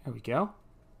 There we go.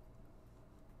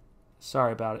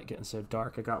 Sorry about it getting so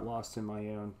dark. I got lost in my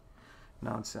own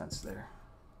nonsense there.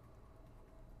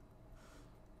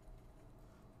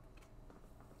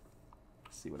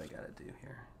 Let's see what I gotta do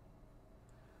here.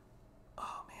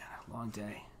 Oh man, long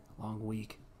day, long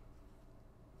week.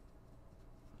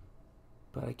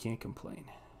 But I can't complain.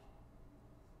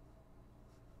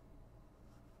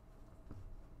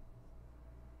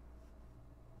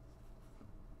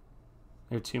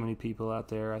 There are too many people out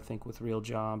there, I think, with real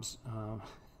jobs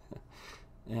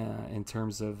in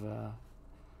terms of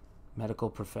medical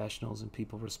professionals and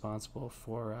people responsible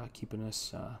for keeping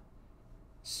us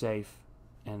safe.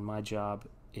 And my job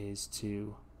is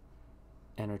to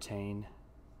entertain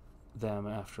them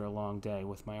after a long day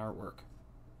with my artwork.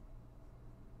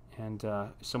 And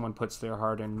if someone puts their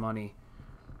hard-earned money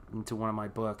into one of my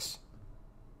books,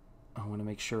 I want to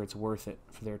make sure it's worth it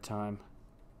for their time.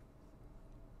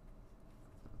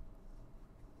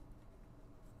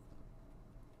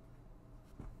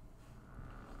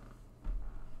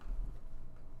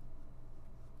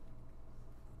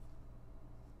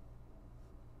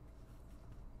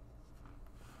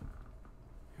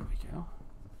 Here we go.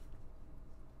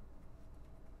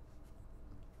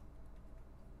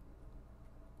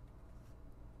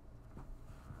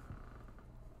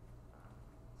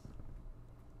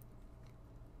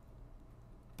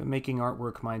 Been making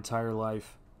artwork my entire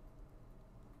life,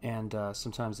 and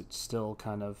sometimes it's still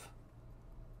kind of,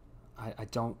 I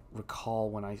don't recall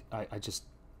when I just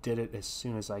did it as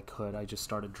soon as I could. I just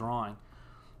started drawing.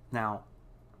 Now,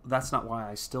 that's not why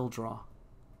I still draw.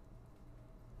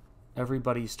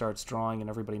 Everybody starts drawing and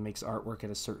everybody makes artwork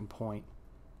at a certain point.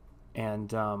 And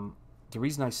the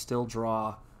reason I still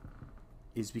draw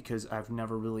is because I've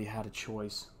never really had a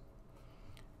choice.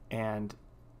 And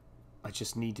I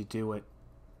just need to do it.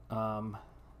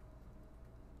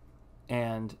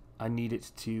 And I need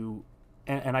it to,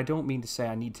 and I don't mean to say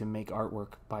I need to make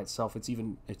artwork by itself.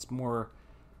 It's more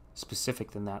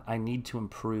specific than that. I need to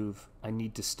improve. I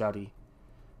need to study.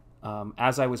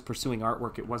 As I was pursuing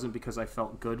artwork, it wasn't because I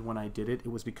felt good when I did it.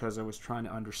 It was because I was trying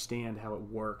to understand how it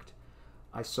worked.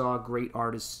 I saw great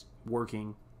artists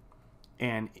working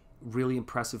and really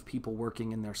impressive people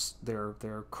working in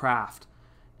their craft.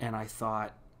 And I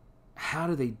thought, how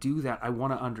do they do that? I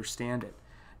want to understand it.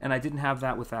 And I didn't have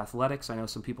that with athletics. I know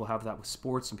some people have that with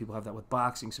sports. Some people have that with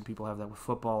boxing. Some people have that with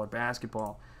football or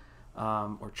basketball,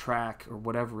 or track or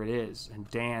whatever it is, and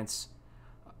dance.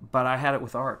 But I had it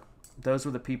with art. Those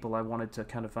were the people I wanted to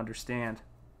kind of understand.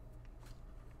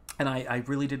 And I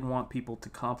really didn't want people to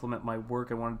compliment my work.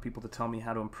 I wanted people to tell me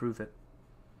how to improve it.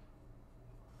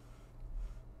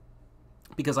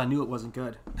 Because I knew it wasn't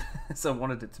good. So I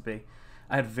wanted it to be.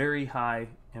 I had very high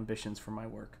ambitions for my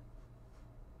work.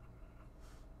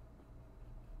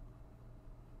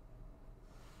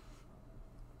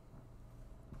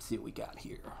 Let's see what we got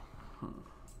here.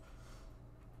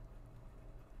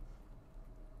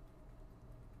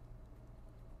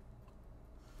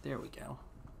 There we go.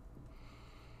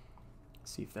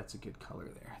 See if that's a good color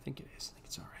there. I think it is. I think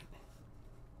it's all right.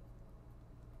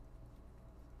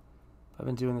 I've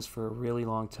been doing this for a really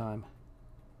long time.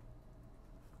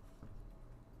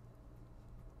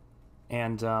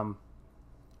 And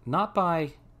not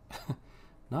by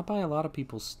a lot of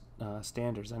people's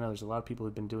standards. I know there's a lot of people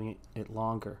who've been doing it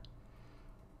longer,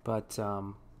 but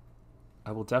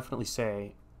I will definitely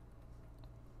say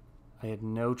I had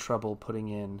no trouble putting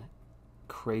in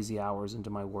crazy hours into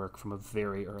my work from a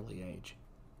very early age.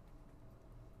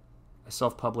 I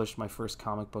self-published my first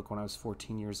comic book when I was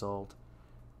 14 years old,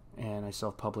 and I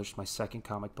self-published my second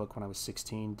comic book when I was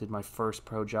 16, did my first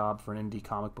pro job for an indie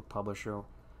comic book publisher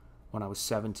when I was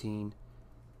 17,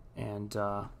 and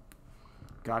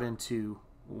got into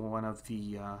one of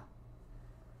the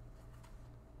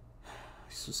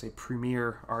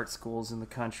premier art schools in the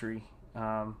country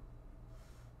at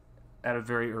a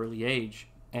very early age.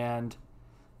 And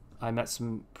I met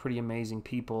some pretty amazing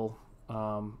people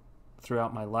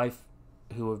throughout my life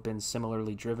who have been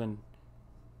similarly driven,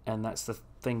 and that's the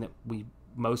thing that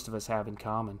most of us have in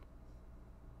common,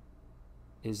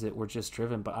 is that we're just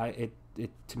driven. But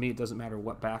to me, it doesn't matter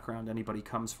what background anybody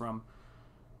comes from.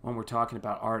 When we're talking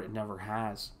about art, it never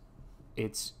has.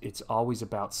 It's always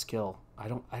about skill.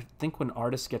 I think when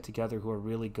artists get together who are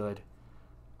really good,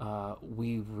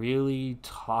 we really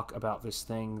talk about this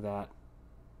thing that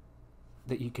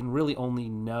you can really only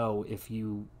know if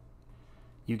you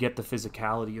get the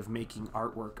physicality of making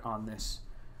artwork on this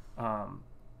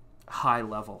high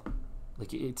level.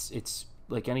 Like it's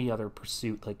like any other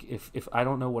pursuit. Like if I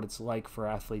don't know what it's like for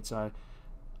athletes,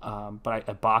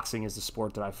 boxing is the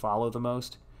sport that I follow the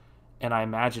most, and I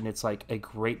imagine it's like a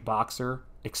great boxer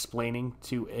explaining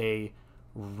to a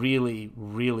really,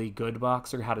 really good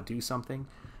boxer how to do something.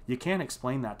 You can't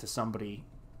explain that to somebody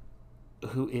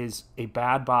who is a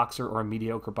bad boxer or a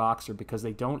mediocre boxer, because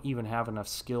they don't even have enough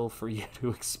skill for you to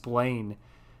explain.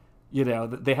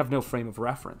 They have no frame of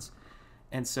reference.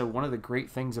 And so one of the great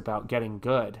things about getting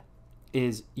good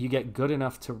is you get good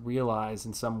enough to realize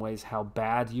in some ways how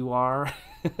bad you are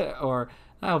or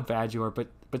not how bad you are, but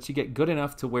you get good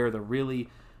enough to where the really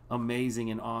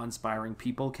amazing and awe-inspiring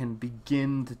people can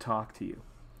begin to talk to you.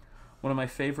 One of my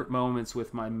favorite moments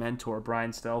with my mentor,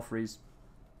 Brian Stelfreeze,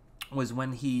 was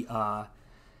when he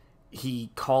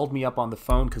called me up on the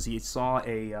phone because he saw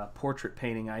a portrait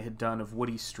painting I had done of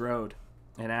Woody Strode,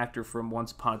 an actor from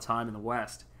Once Upon a Time in the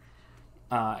West.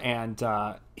 And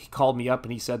he called me up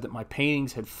and he said that my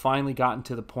paintings had finally gotten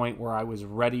to the point where I was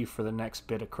ready for the next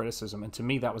bit of criticism. And to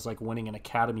me, that was like winning an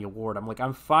Academy Award. I'm like,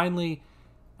 I'm finally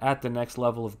at the next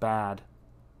level of bad.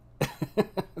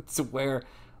 To where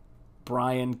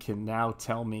Brian can now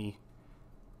tell me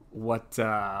what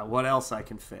else I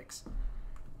can fix.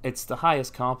 It's the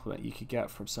highest compliment you could get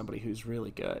from somebody who's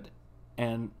really good.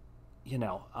 And,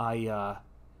 I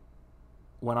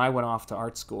when I went off to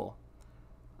art school,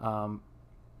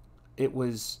 it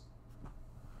was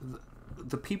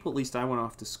the people, at least I went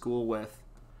off to school with,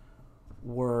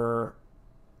 were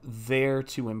there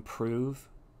to improve,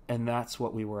 and that's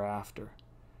what we were after.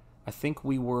 I think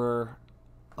we were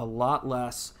a lot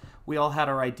less. We all had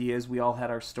our ideas, we all had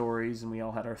our stories, and we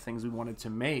all had our things we wanted to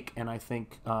make. And I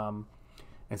think, and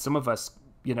some of us,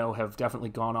 have definitely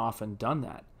gone off and done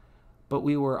that. But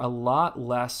we were a lot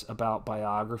less about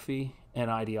biography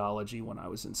and ideology when I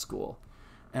was in school.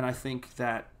 And I think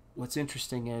that what's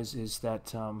interesting is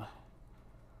that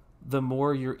the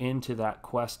more you're into that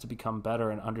quest to become better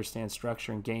and understand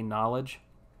structure and gain knowledge,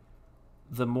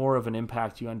 the more of an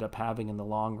impact you end up having in the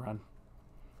long run.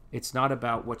 It's not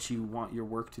about what you want your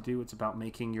work to do. It's about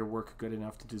making your work good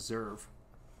enough to deserve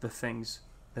the things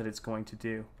that it's going to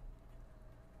do.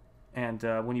 And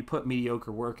when you put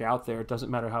mediocre work out there, it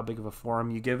doesn't matter how big of a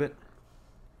forum you give it.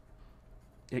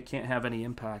 It can't have any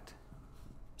impact.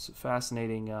 It's a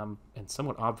fascinating and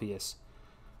somewhat obvious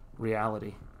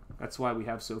reality. That's why we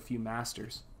have so few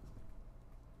masters.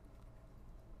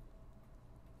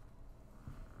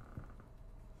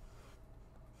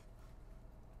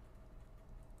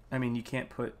 I mean, you can't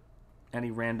put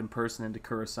any random person into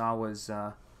Kurosawa's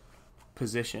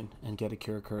position and get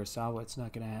Akira Kurosawa. It's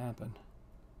not going to happen.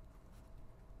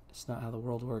 It's not how the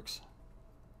world works.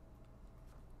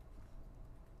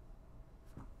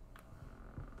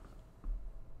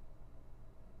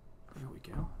 There we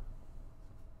go.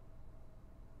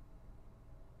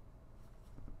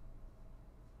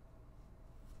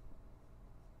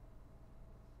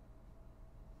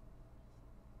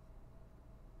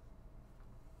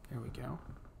 There we go.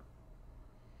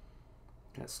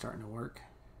 That's starting to work.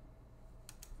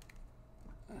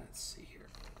 Let's see here.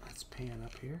 Let's pan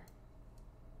up here.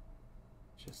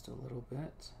 Just a little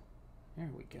bit.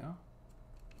 There we go.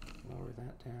 Lower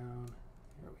that down.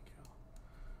 There we go.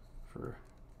 For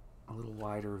a little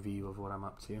wider view of what I'm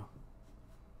up to.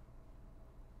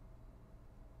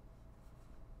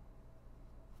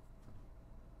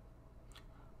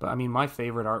 But I mean, my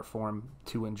favorite art form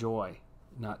to enjoy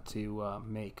not to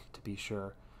make, to be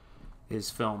sure, is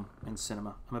film and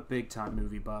cinema. I'm a big time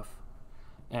movie buff,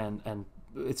 and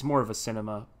it's more of a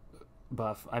cinema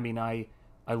buff. I mean, I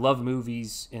love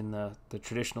movies in the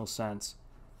traditional sense,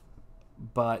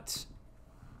 but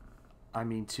I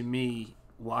mean, to me,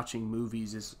 watching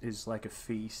movies is like a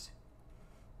feast.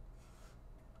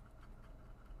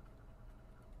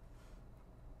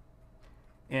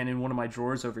 And in one of my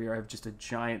drawers over here, I have just a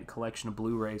giant collection of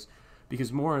Blu-rays,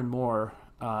 because more and more,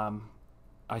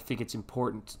 I think it's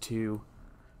important to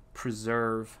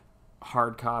preserve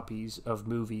hard copies of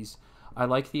movies. I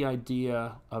like the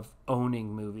idea of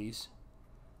owning movies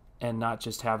and not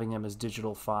just having them as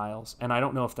digital files. And I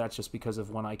don't know if that's just because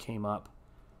of when I came up,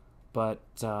 but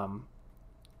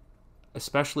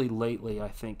especially lately, I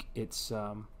think it's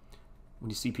when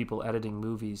you see people editing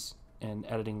movies and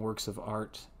editing works of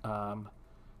art,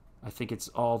 I think it's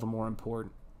all the more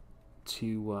important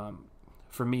to,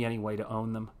 for me anyway, to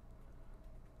own them.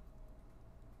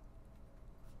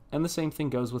 And the same thing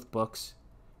goes with books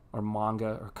or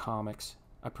manga or comics.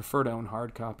 I prefer to own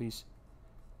hard copies.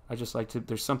 I just like to,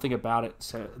 there's something about it,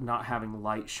 so not having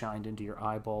light shined into your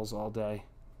eyeballs all day.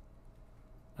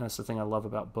 And that's the thing I love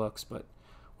about books. But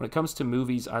when it comes to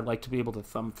movies, I'd like to be able to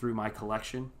thumb through my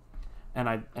collection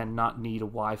and not need a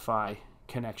Wi-Fi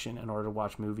connection in order to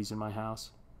watch movies in my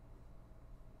house.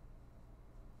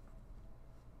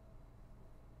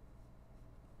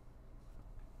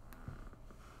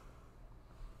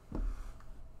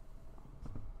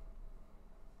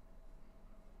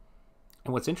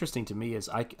 And what's interesting to me is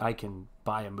I can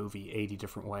buy a movie 80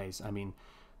 different ways. I mean,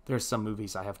 there's some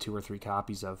movies I have 2 or 3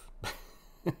 copies of.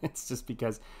 It's just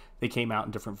because they came out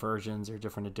in different versions or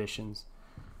different editions.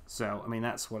 So, I mean,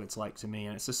 that's what it's like to me.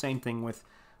 And it's the same thing with,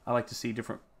 I like to see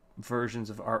different versions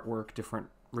of artwork, different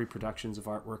reproductions of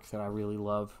artwork that I really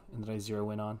love and that I zero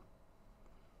in on.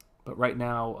 But right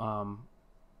now,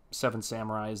 Seven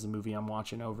Samurai is the movie I'm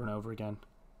watching over and over again.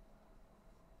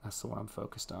 That's the one I'm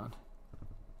focused on.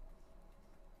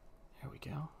 There we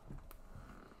go.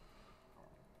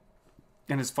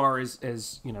 And as far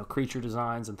as you know, creature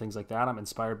designs and things like that, I'm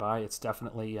inspired by. It's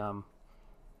definitely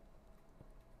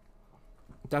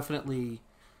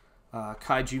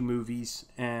kaiju movies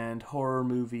and horror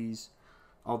movies.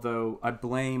 Although I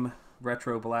blame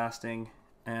Retro Blasting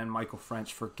and Michael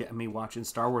French for getting me watching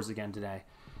Star Wars again today.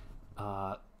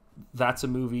 That's a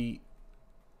movie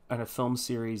and a film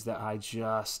series that I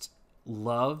just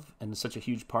love and is such a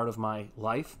huge part of my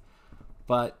life.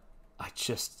 But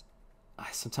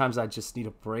sometimes I just need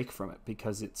a break from it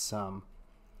because it's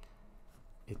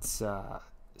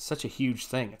such a huge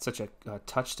thing. It's such a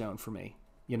touchstone for me.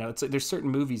 You know, there's certain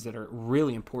movies that are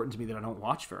really important to me that I don't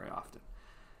watch very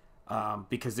often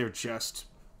because they're just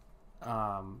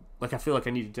like I feel like I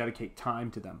need to dedicate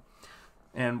time to them.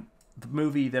 And the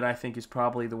movie that I think is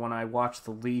probably the one I watch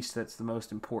the least, that's the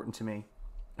most important to me,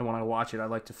 and when I watch it, I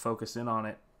like to focus in on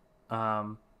it.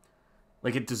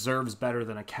 Like it deserves better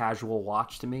than a casual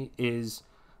watch to me, is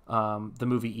the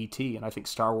movie E.T., and I think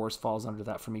Star Wars falls under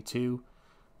that for me too.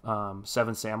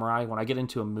 Seven Samurai, when I get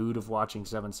into a mood of watching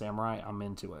Seven Samurai, I'm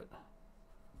into it.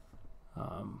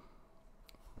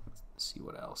 Let's see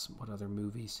what else, what other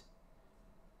movies.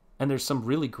 And there's some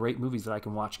really great movies that I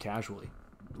can watch casually,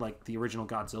 like the original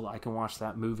Godzilla. I can watch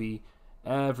that movie,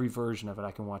 every version of it. I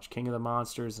can watch King of the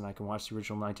Monsters, and I can watch the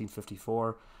original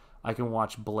 1954. I can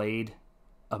watch Blade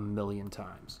 1,000,000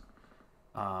 times.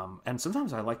 And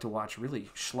sometimes I like to watch really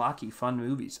schlocky, fun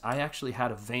movies. I actually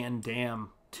had a Van Damme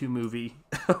 2 movie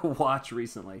watch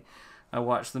recently. I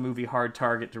watched the movie Hard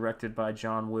Target, directed by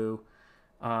John Woo.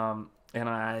 And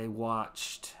I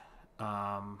watched...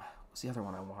 what's the other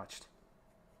one I watched?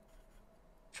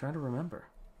 I'm trying to remember.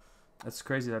 That's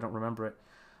crazy that I don't remember it.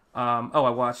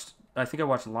 I think I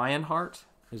watched Lionheart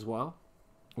as well,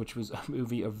 which was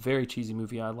a very cheesy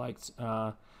movie I liked.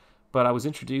 But I was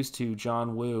introduced to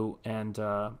John Woo and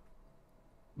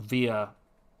via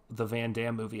the Van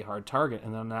Damme movie Hard Target,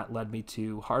 and then that led me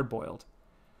to Hard Boiled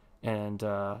and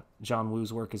John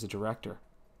Woo's work as a director.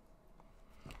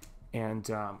 And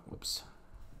whoops,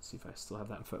 let's see if I still have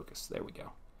that in focus. There we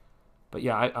go. But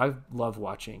yeah, I love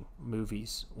watching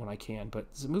movies when I can. But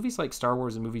movies like Star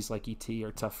Wars and movies like E.T.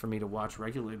 are tough for me to watch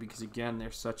regularly because, again,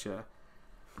 there's such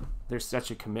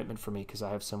a commitment for me because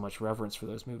I have so much reverence for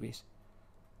those movies.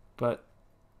 But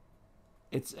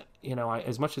it's, you know,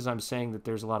 as much as I'm saying that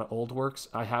there's a lot of old works,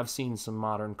 I have seen some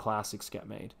modern classics get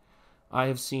made. I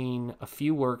have seen a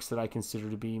few works that I consider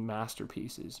to be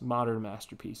masterpieces, modern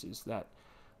masterpieces that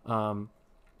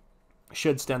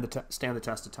should stand the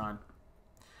test of time.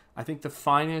 I think the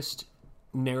finest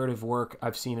narrative work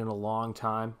I've seen in a long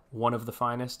time, one of the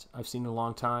finest I've seen in a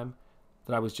long time,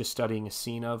 that I was just studying a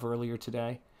scene of earlier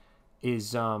today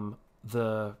is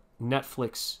the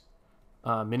Netflix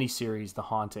miniseries The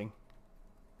Haunting.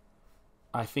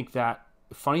 I think that,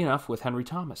 funny enough, with Henry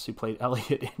Thomas, who played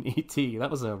Elliot in E.T.,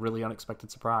 that was a really unexpected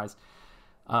surprise.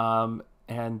 That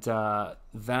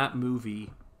movie,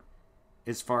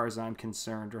 as far as I'm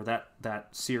concerned, or that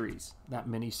series, that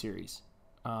miniseries,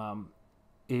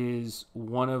 is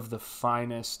one of the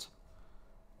finest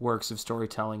works of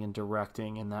storytelling and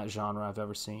directing in that genre I've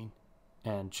ever seen,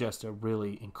 and just a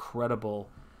really incredible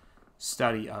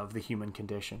study of the human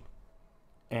condition.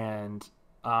 And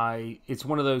it's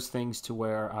one of those things to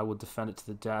where I would defend it to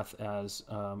the death as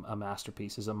a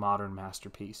masterpiece, as a modern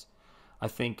masterpiece. I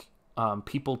think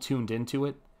people tuned into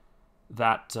it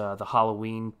the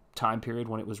Halloween time period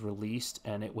when it was released,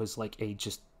 and it was like a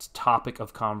just topic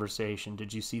of conversation.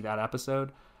 Did you see that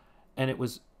episode? And it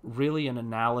was really an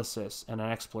analysis and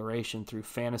an exploration through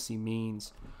fantasy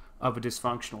means of a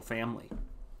dysfunctional family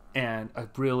and a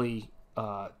really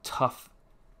tough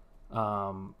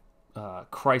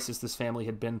crisis this family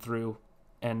had been through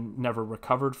and never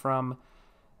recovered from,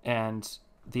 and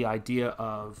the idea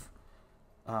of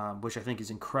which I think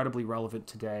is incredibly relevant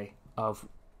today, of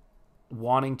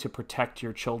wanting to protect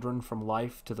your children from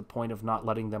life to the point of not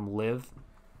letting them live,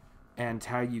 and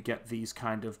how you get these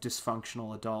kind of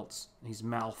dysfunctional adults, these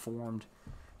malformed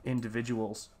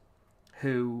individuals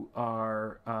who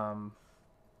are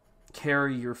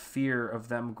carry your fear of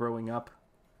them growing up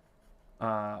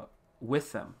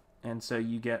with them. And so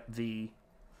you get the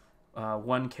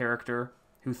one character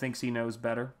who thinks he knows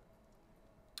better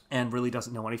and really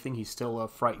doesn't know anything. He's still a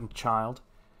frightened child.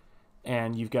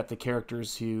 And you've got the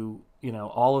characters who,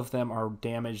 all of them are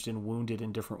damaged and wounded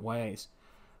in different ways.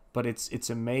 But it's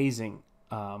amazing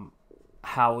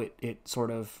how it sort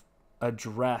of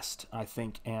addressed, I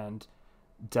think, and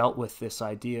dealt with this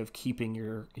idea of keeping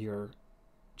your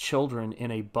children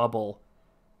in a bubble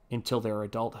until their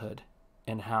adulthood,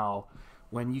 and how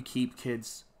when you keep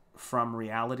kids from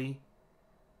reality,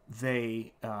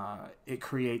 it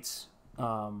creates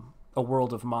a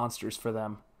world of monsters for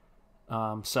them.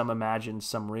 Some imagined,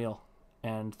 some real,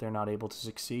 and they're not able to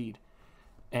succeed.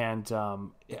 And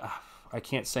I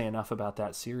can't say enough about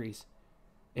that series.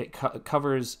 It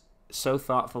covers so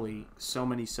thoughtfully so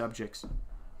many subjects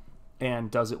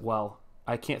and does it well.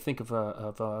 I can't think of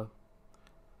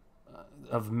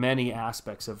many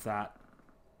aspects of that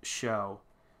show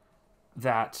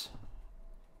that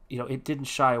it didn't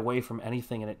shy away from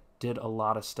anything, and it did a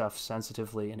lot of stuff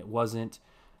sensitively, and it wasn't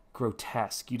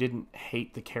grotesque. You didn't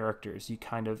hate the characters. You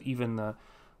kind of, even the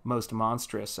most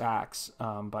monstrous acts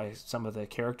by some of the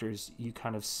characters, you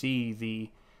kind of see the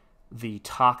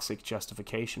toxic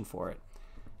justification for it.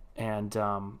 And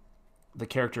the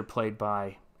character played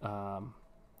by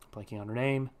blanking on her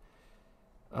name.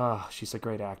 Oh, she's a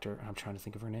great actor. I'm trying to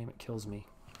think of her name. It kills me.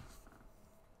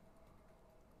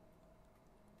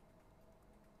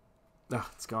 Oh,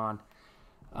 it's gone.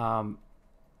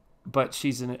 But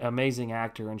she's an amazing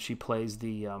actor, and she plays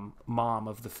the mom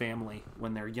of the family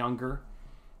when they're younger.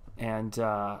 And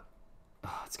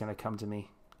it's going to come to me.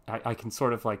 I can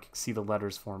sort of like see the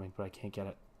letters forming, but I can't get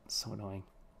it. It's so annoying.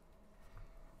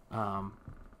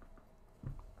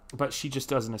 But she just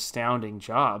does an astounding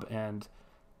job, and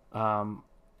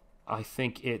I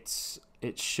think the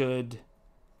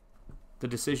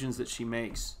decisions that she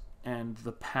makes and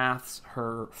the paths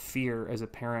her fear as a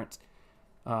parent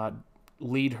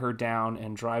lead her down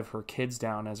and drive her kids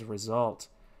down as a result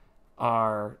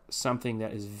are something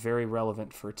that is very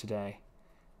relevant for today.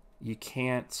 You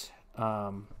can't...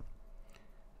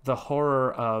 the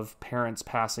horror of parents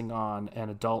passing on,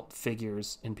 and adult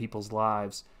figures in people's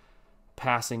lives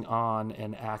passing on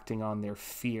and acting on their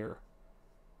fear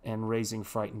and raising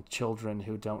frightened children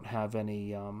who don't have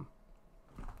any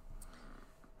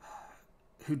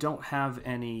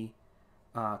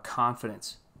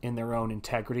confidence in their own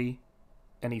integrity,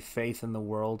 any faith in the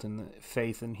world, and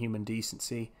faith in human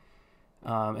decency,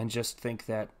 and just think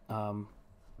that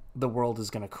the world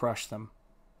is going to crush them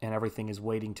and everything is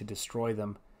waiting to destroy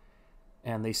them.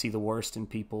 And they see the worst in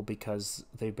people because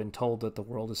they've been told that the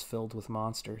world is filled with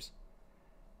monsters.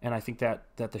 And I think that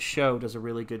the show does a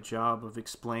really good job of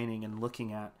explaining and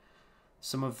looking at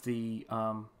some of the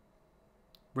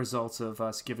results of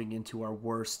us giving into our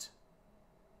worst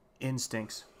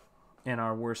instincts and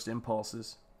our worst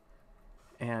impulses.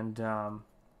 And I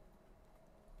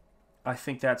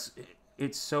think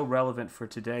it's so relevant for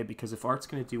today, because if art's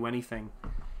going to do anything,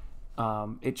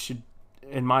 it should,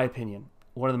 in my opinion,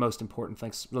 one of the most important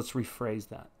things, let's rephrase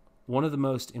that. One of the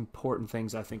most important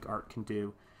things I think art can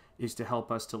do is to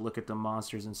help us to look at the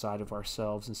monsters inside of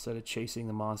ourselves instead of chasing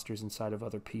the monsters inside of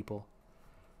other people.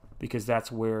 because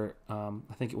that's where I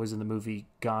think it was in the movie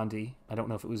Gandhi. I don't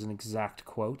know if it was an exact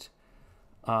quote,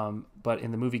 but in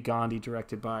the movie Gandhi,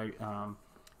 directed by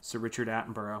Sir Richard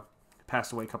Attenborough,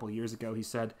 passed away a couple of years ago, he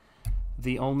said,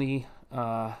 "The only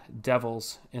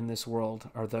devils in this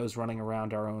world are those running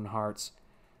around our own hearts,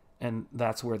 and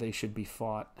that's where they should be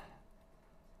fought."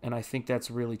 And I think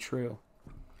that's really true.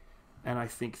 And I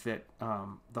think that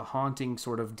The Haunting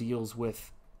sort of deals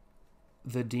with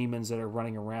the demons that are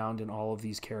running around in all of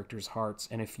these characters' hearts.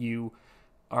 And if you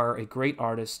are a great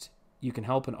artist, you can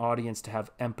help an audience to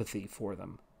have empathy for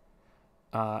them.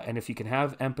 And if you can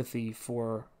have empathy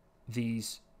for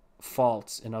these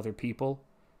faults in other people,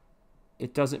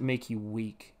 it doesn't make you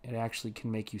weak. It actually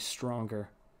can make you stronger,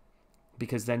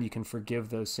 because then you can forgive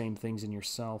those same things in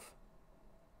yourself.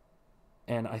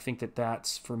 And I think that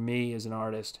that's, for me as an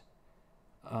artist,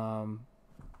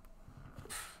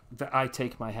 that I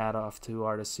take my hat off to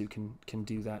artists who can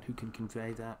do that, who can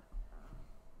convey that.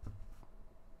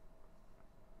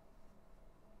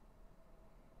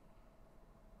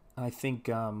 I think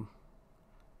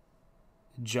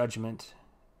judgment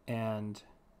and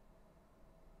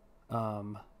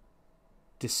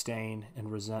disdain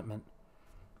and resentment,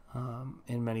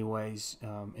 in many ways,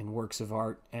 in works of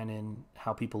art and in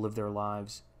how people live their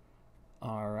lives,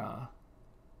 are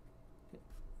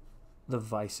the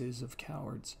vices of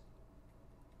cowards.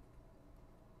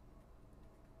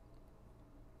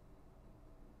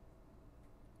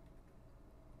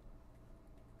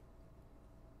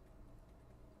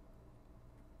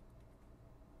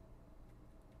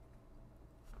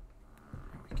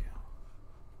 There we go.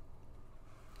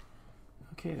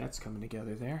 Okay, that's coming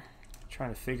together there.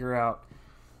 Trying to figure out.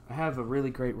 I have a really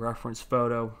great reference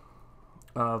photo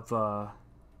of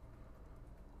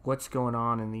what's going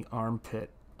on in the armpit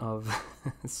of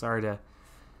sorry to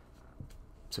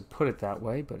put it that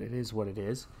way, but it is what it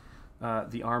is.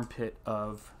 The armpit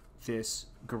of this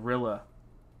gorilla,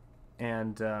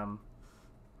 and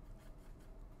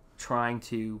trying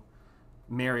to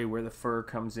marry where the fur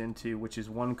comes into, which is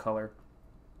one color,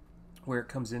 where it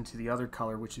comes into the other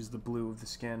color, which is the blue of the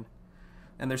skin.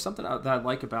 And there's something that I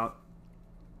like about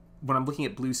when I'm looking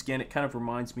at blue skin. It kind of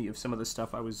reminds me of some of the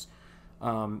stuff I was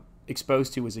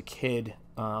exposed to as a kid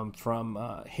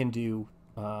from Hindu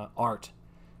art,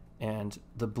 and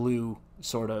the blue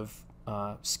sort of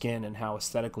skin and how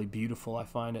aesthetically beautiful I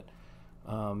find it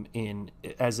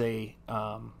as a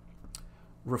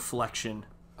reflection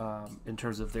in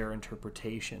terms of their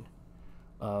interpretation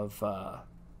of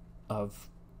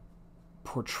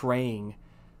portraying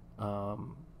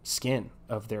skin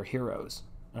of their heroes.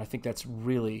 And I think that's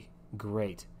really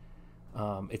great.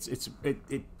 It's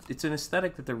an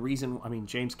aesthetic that the reason, I mean,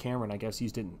 James Cameron, I guess,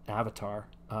 used it in Avatar.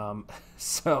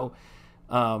 So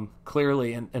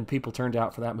clearly, and people turned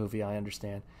out for that movie, I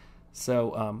understand.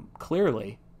 So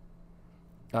clearly,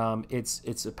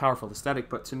 it's a powerful aesthetic.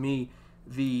 But to me,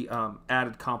 the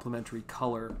added complementary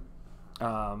color,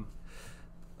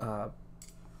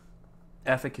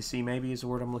 efficacy maybe is the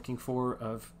word I'm looking for,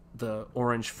 of the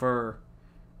orange fur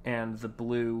and the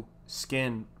blue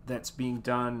skin that's being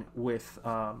done with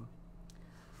boy,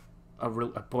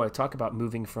 talk about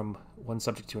moving from one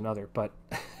subject to another, but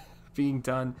being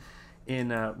done in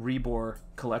Rebor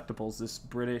Collectibles. This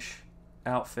British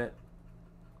outfit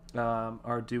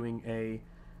are doing a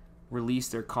release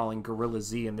they're calling Gorilla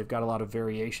Z, and they've got a lot of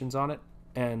variations on it.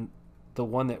 And the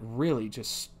one that really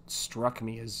just struck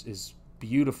me as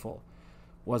beautiful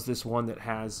was this one that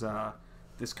has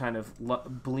this kind of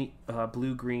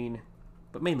blue-green,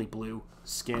 but mainly blue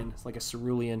skin. It's like a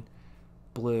cerulean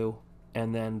blue,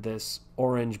 and then this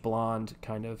orange-blonde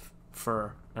kind of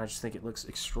fur. And I just think it looks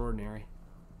extraordinary.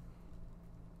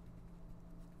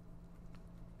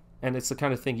 And it's the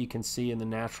kind of thing you can see in the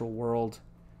natural world,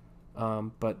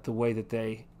 but the way that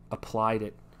they applied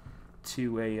it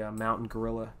to a mountain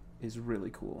gorilla is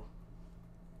really cool.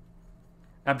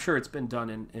 I'm sure it's been done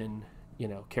in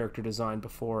character design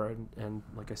before, and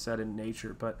like I said, in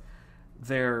nature, but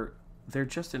they're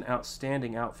just an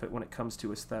outstanding outfit when it comes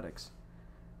to aesthetics.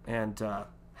 And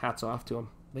hats off to them.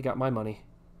 They got my money.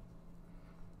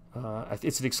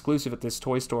 It's an exclusive at this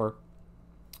toy store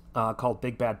called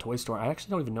Big Bad Toy Store. I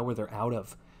actually don't even know where they're out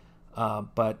of.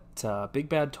 But Big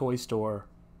Bad Toy Store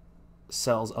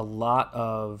sells a lot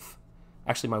of...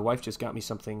 Actually, my wife just got me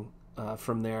something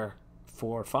from there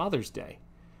for Father's Day,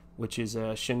 which is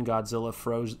a Shin Godzilla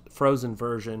frozen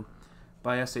version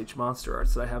by S.H. Monster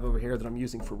Arts that I have over here that I'm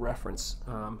using for reference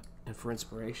and for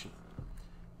inspiration.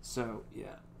 So,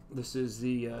 yeah, this is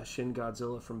the Shin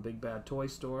Godzilla from Big Bad Toy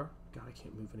Store. God, I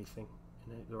can't move anything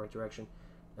in the right direction.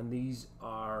 And these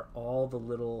are all the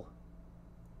little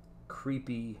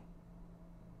creepy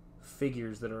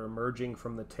figures that are emerging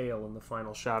from the tail in the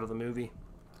final shot of the movie.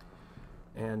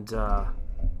 And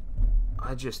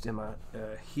I just am a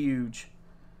huge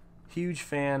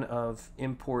fan of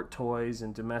import toys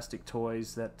and domestic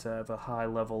toys that have a high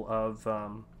level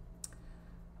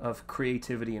of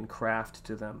creativity and craft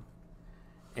to them.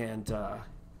 And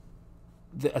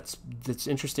that's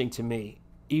interesting to me.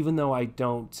 Even though I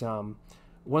don't... one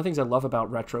of the things I love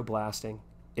about Retro Blasting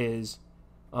is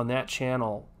on that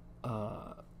channel,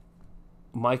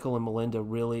 Michael and Melinda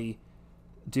really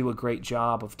do a great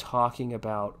job of talking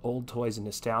about old toys and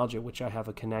nostalgia, which I have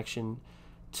a connection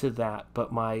to that.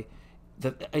 But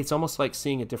it's almost like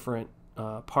seeing a different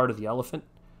part of the elephant.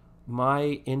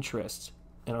 My interest,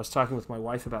 and I was talking with my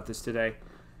wife about this today,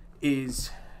 is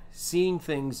seeing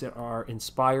things that are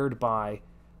inspired by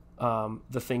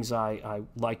the things I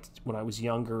liked when I was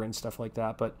younger and stuff like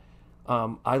that. But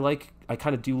I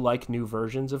kind of do like new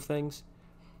versions of things,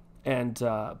 and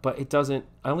but it doesn't.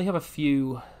 I only have a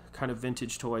few kind of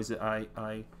vintage toys that I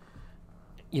and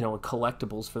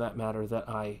collectibles for that matter that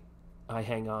I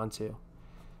hang on to.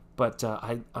 But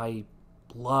I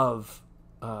love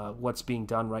what's being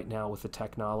done right now with the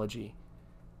technology,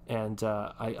 and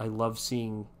I love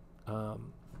seeing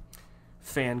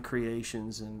fan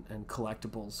creations and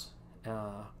collectibles,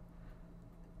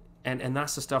 and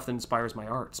that's the stuff that inspires my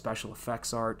art, special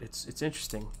effects art. It's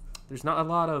interesting. There's not a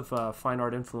lot of fine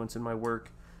art influence in my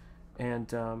work,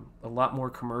 and a lot more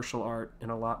commercial art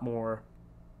and a lot more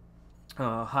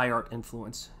high art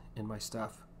influence in my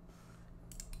stuff.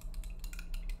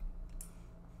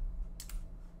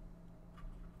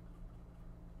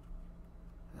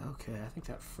 Okay, I think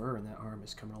that fur in that arm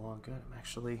is coming along good. I'm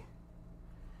actually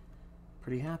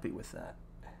pretty happy with that.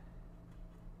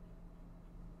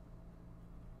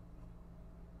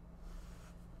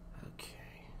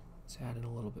 Okay, let's add in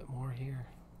a little bit more here.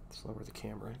 Let's lower the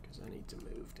camera because I need to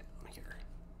move down here.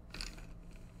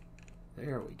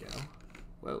 There we go.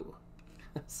 Whoa.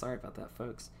 Sorry about that,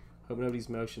 folks. Hope nobody's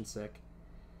motion sick.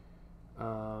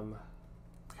 God,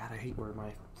 I hate where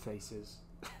my face is.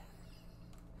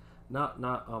 Not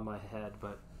on my head,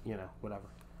 but whatever.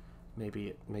 Maybe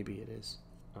it is.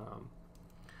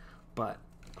 But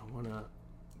I want to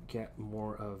get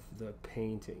more of the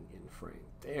painting in frame.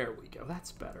 There we go.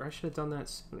 That's better. I should have done that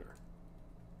sooner.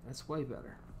 That's way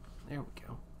better. There we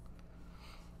go.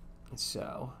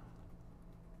 So,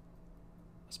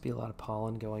 must be a lot of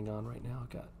pollen going on right now. I've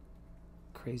got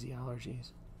crazy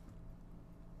allergies.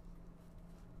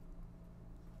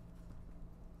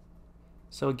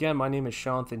 So again, my name is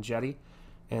Shanth Enjeti,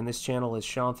 and this channel is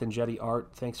Shanth Enjeti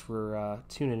Art. Thanks for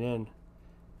tuning in.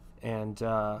 And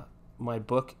my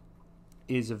book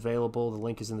is available. The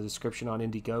link is in the description on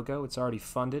Indiegogo. It's already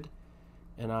funded,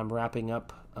 and I'm wrapping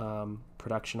up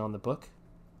production on the book.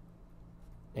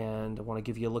 And I want to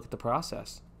give you a look at the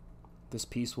process. This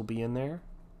piece will be in there,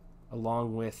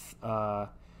 along with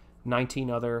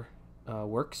 19 other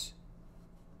works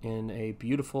in a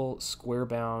beautiful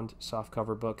square-bound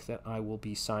softcover book that I will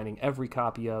be signing every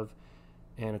copy of.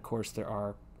 And of course there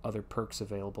are other perks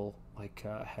available, like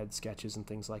head sketches and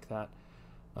things like that,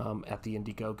 at the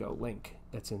Indiegogo link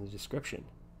that's in the description.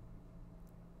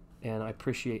 And I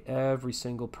appreciate every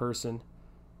single person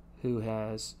who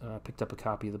has picked up a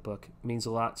copy of the book. It means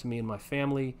a lot to me and my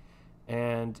family,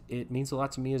 and it means a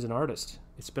lot to me as an artist.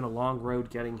 It's been a long road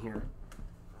getting here.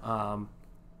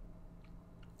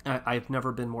 I've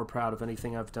never been more proud of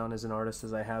anything I've done as an artist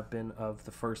as I have been of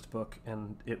the first book,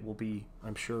 and it will be,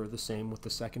 I'm sure, the same with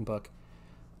the second book.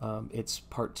 It's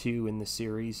part 2 in the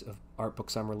series of art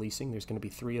books I'm releasing. There's going to be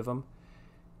 3 of them,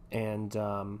 and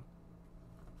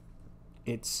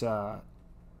it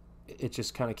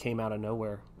just kind of came out of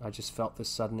nowhere. I just felt this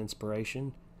sudden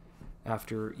inspiration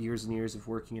after years and years of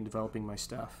working and developing my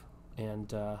stuff,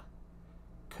 and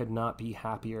could not be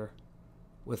happier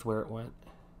with where it went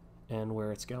and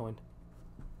where it's going.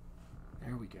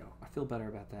 There we go. I feel better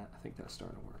about that. I think that's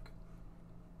starting to work.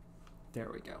 There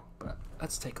we go. But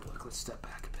let's take a look. Let's step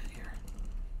back a bit here.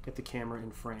 Get the camera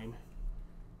in frame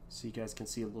so you guys can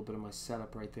see a little bit of my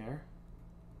setup right there.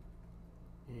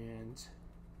 And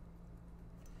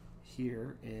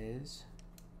here is,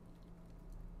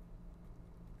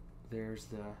 there's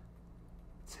the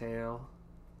tail.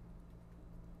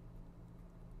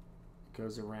 It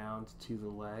goes around to the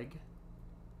leg.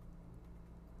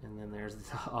 And then there's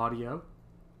the audio.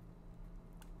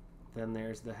 Then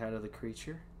there's the head of the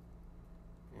creature.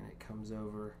 And it comes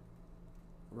over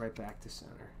right back to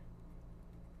center.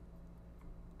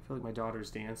 I feel like my daughter's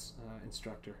dance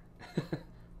instructor.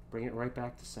 Bring it right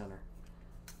back to center.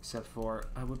 Except for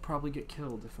I would probably get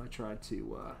killed if I tried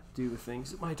to do the things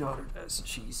that my daughter does.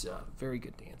 She's a very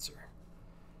good dancer.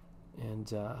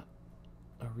 And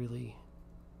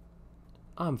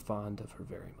I'm fond of her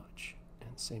very much.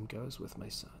 And same goes with my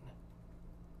son.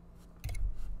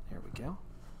 There we go.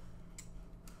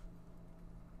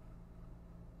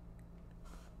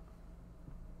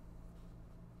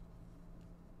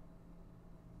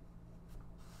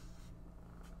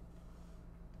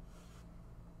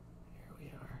 Here we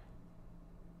are.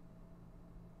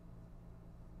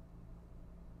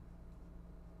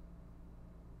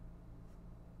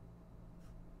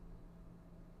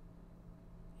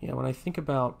 Yeah, when I think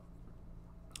about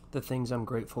the things I'm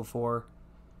grateful for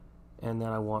and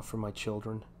that I want for my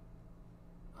children,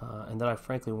 and that I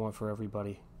frankly want for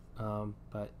everybody,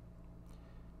 but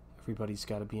everybody's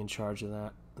got to be in charge of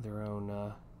that, their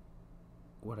own,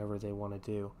 whatever they want to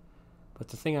do. But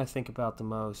the thing I think about the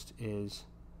most is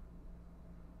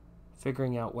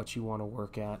figuring out what you want to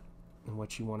work at and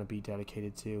what you want to be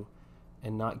dedicated to,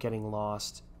 and not getting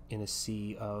lost in a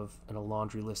sea of, in a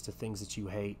laundry list of things that you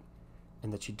hate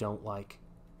and that you don't like,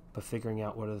 but figuring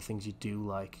out what are the things you do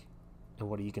like and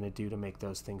what are you going to do to make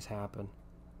those things happen.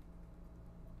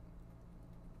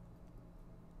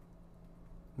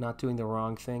 Not doing the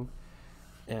wrong thing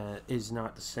is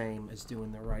not the same as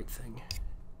doing the right thing.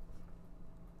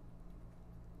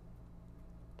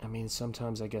 I mean,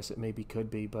 sometimes I guess it maybe could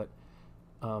be, but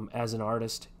as an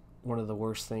artist, one of the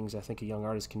worst things I think a young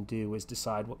artist can do is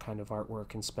decide what kind of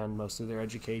artwork and spend most of their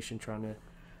education trying to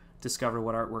discover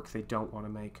what artwork they don't want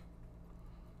to make.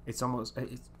 It's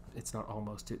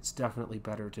definitely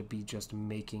better to be just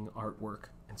making artwork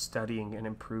and studying and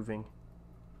improving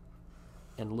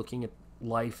and looking at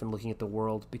life and looking at the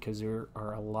world, because there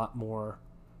are a lot more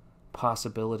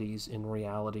possibilities in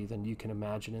reality than you can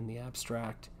imagine in the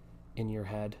abstract in your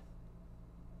head.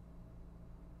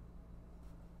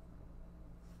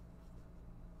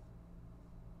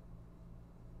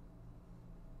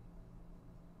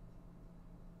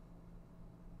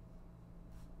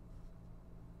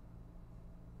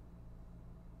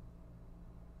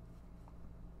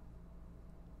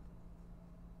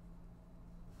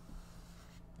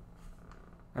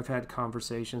 I've had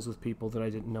conversations with people that I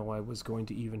didn't know I was going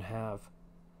to even have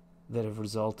that have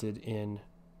resulted in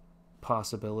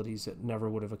possibilities that never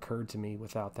would have occurred to me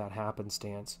without that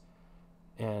happenstance.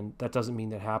 And that doesn't mean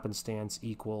that happenstance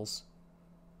equals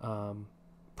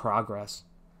progress.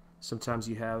 Sometimes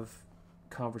you have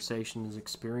conversations,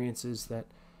 experiences that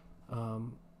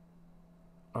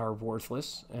are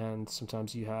worthless, and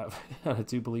sometimes you have, I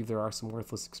do believe there are some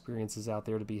worthless experiences out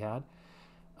there to be had.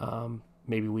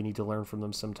 Maybe we need to learn from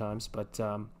them sometimes, but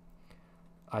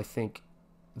I think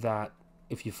that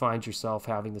if you find yourself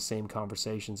having the same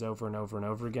conversations over and over and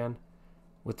over again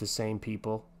with the same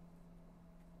people,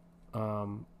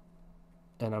 and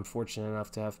I'm fortunate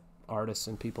enough to have artists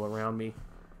and people around me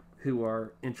who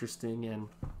are interesting in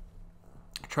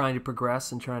trying to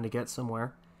progress and trying to get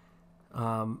somewhere,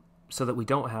 so that we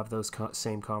don't have those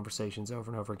same conversations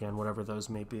over and over again, whatever those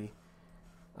may be.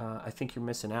 I think you're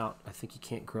missing out. I think you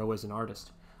can't grow as an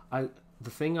artist. The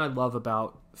thing I love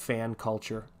about fan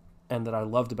culture, and that I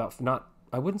loved about,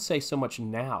 I wouldn't say so much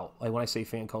now, like when I say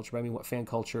fan culture, but I mean what fan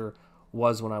culture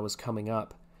was when I was coming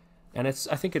up. And I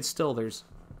think it's still, there's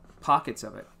pockets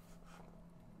of it,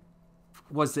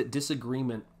 was that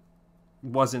disagreement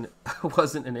wasn't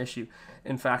an issue.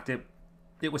 In fact,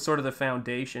 it was sort of the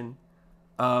foundation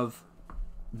of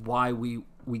why we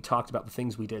talked about the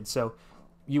things we did. So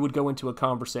you would go into a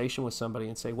conversation with somebody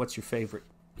and say, what's your favorite,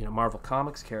 Marvel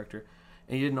Comics character?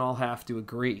 And you didn't all have to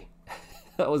agree.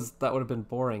 That would have been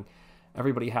boring.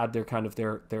 Everybody had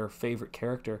their favorite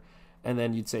character, and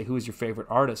then you'd say, who is your favorite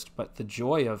artist? But the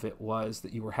joy of it was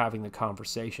that you were having the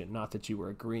conversation, not that you were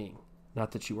agreeing,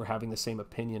 not that you were having the same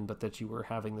opinion, but that you were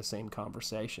having the same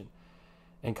conversation.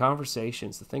 And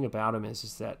conversations, the thing about them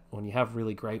is that when you have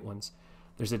really great ones,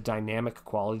 there's a dynamic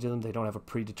quality to them. They don't have a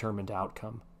predetermined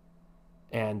outcome.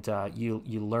 And you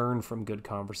learn from good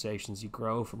conversations, you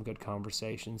grow from good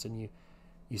conversations, and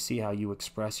you see how you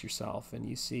express yourself, and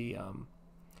you see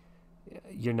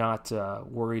you're not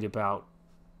worried about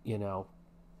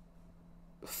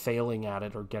failing at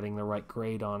it or getting the right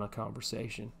grade on a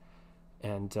conversation.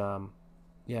 And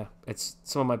it's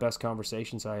some of my best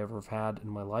conversations I ever have had in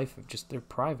my life. They're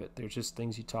private. They're just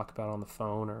things you talk about on the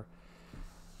phone, or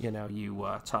you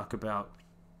talk about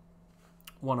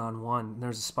one-on-one.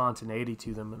 There's a spontaneity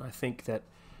to them, and I think that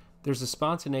there's a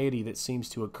spontaneity that seems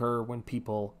to occur when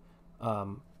people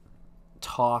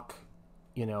talk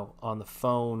on the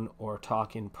phone or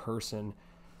talk in person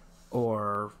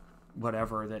or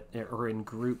whatever, or in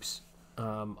groups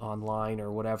online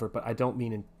or whatever. But I don't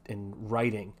mean in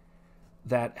writing.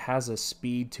 That has a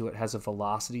speed to it, has a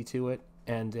velocity to it,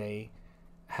 and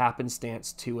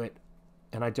happenstance to it,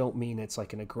 and I don't mean it's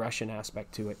like an aggression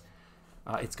aspect to it.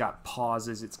 It's got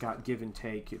pauses, it's got give and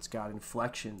take, it's got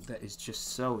inflection that is just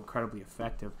so incredibly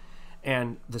effective.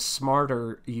 And the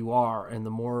smarter you are and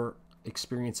the more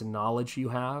experience and knowledge you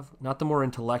have, not the more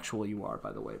intellectual you are,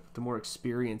 by the way, but the more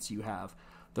experience you have,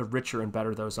 the richer and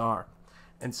better those are.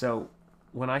 And so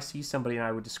when I see somebody and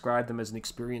I would describe them as an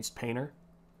experienced painter,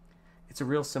 it's a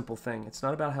real simple thing. It's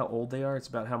not about how old they are, it's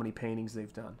about how many paintings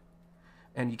they've done.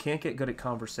 And you can't get good at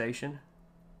conversation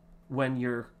when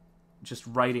you're just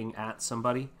writing at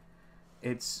somebody.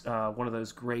 It's one of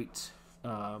those great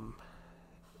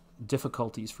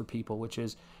difficulties for people, which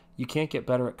is you can't get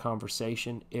better at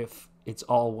conversation if it's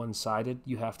all one-sided.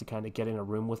 You have to kind of get in a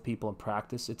room with people and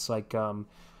practice. It's like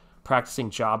practicing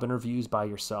job interviews by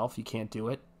yourself. You can't do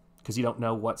it because you don't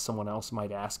know what someone else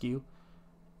might ask you.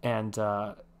 And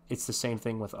it's the same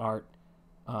thing with art.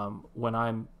 When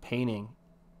I'm painting,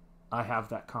 I have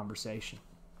that conversation,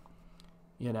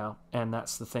 you know, and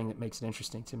that's the thing that makes it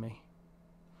interesting to me.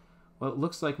 Well, it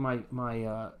looks like my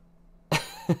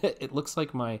it looks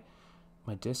like my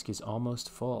disk is almost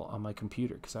full on my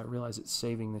computer because I realize it's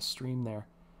saving this stream there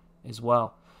as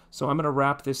well. So I'm going to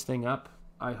wrap this thing up.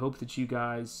 I hope that you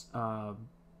guys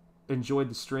enjoyed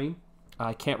the stream.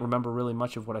 I can't remember really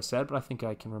much of what I said, but I think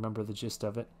I can remember the gist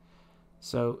of it.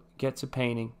 So get to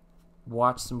painting,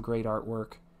 watch some great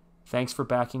artwork. Thanks for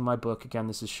backing my book. Again,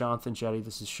 this is Shanth Enjeti.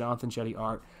 This is Shanth Enjeti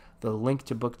Art. The link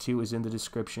to book 2 is in the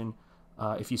description.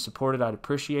 If you support it, I'd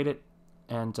appreciate it.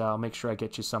 And I'll make sure I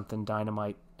get you something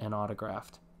dynamite and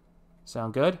autographed.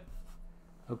 Sound good?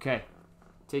 Okay.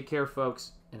 Take care,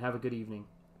 folks, and have a good evening.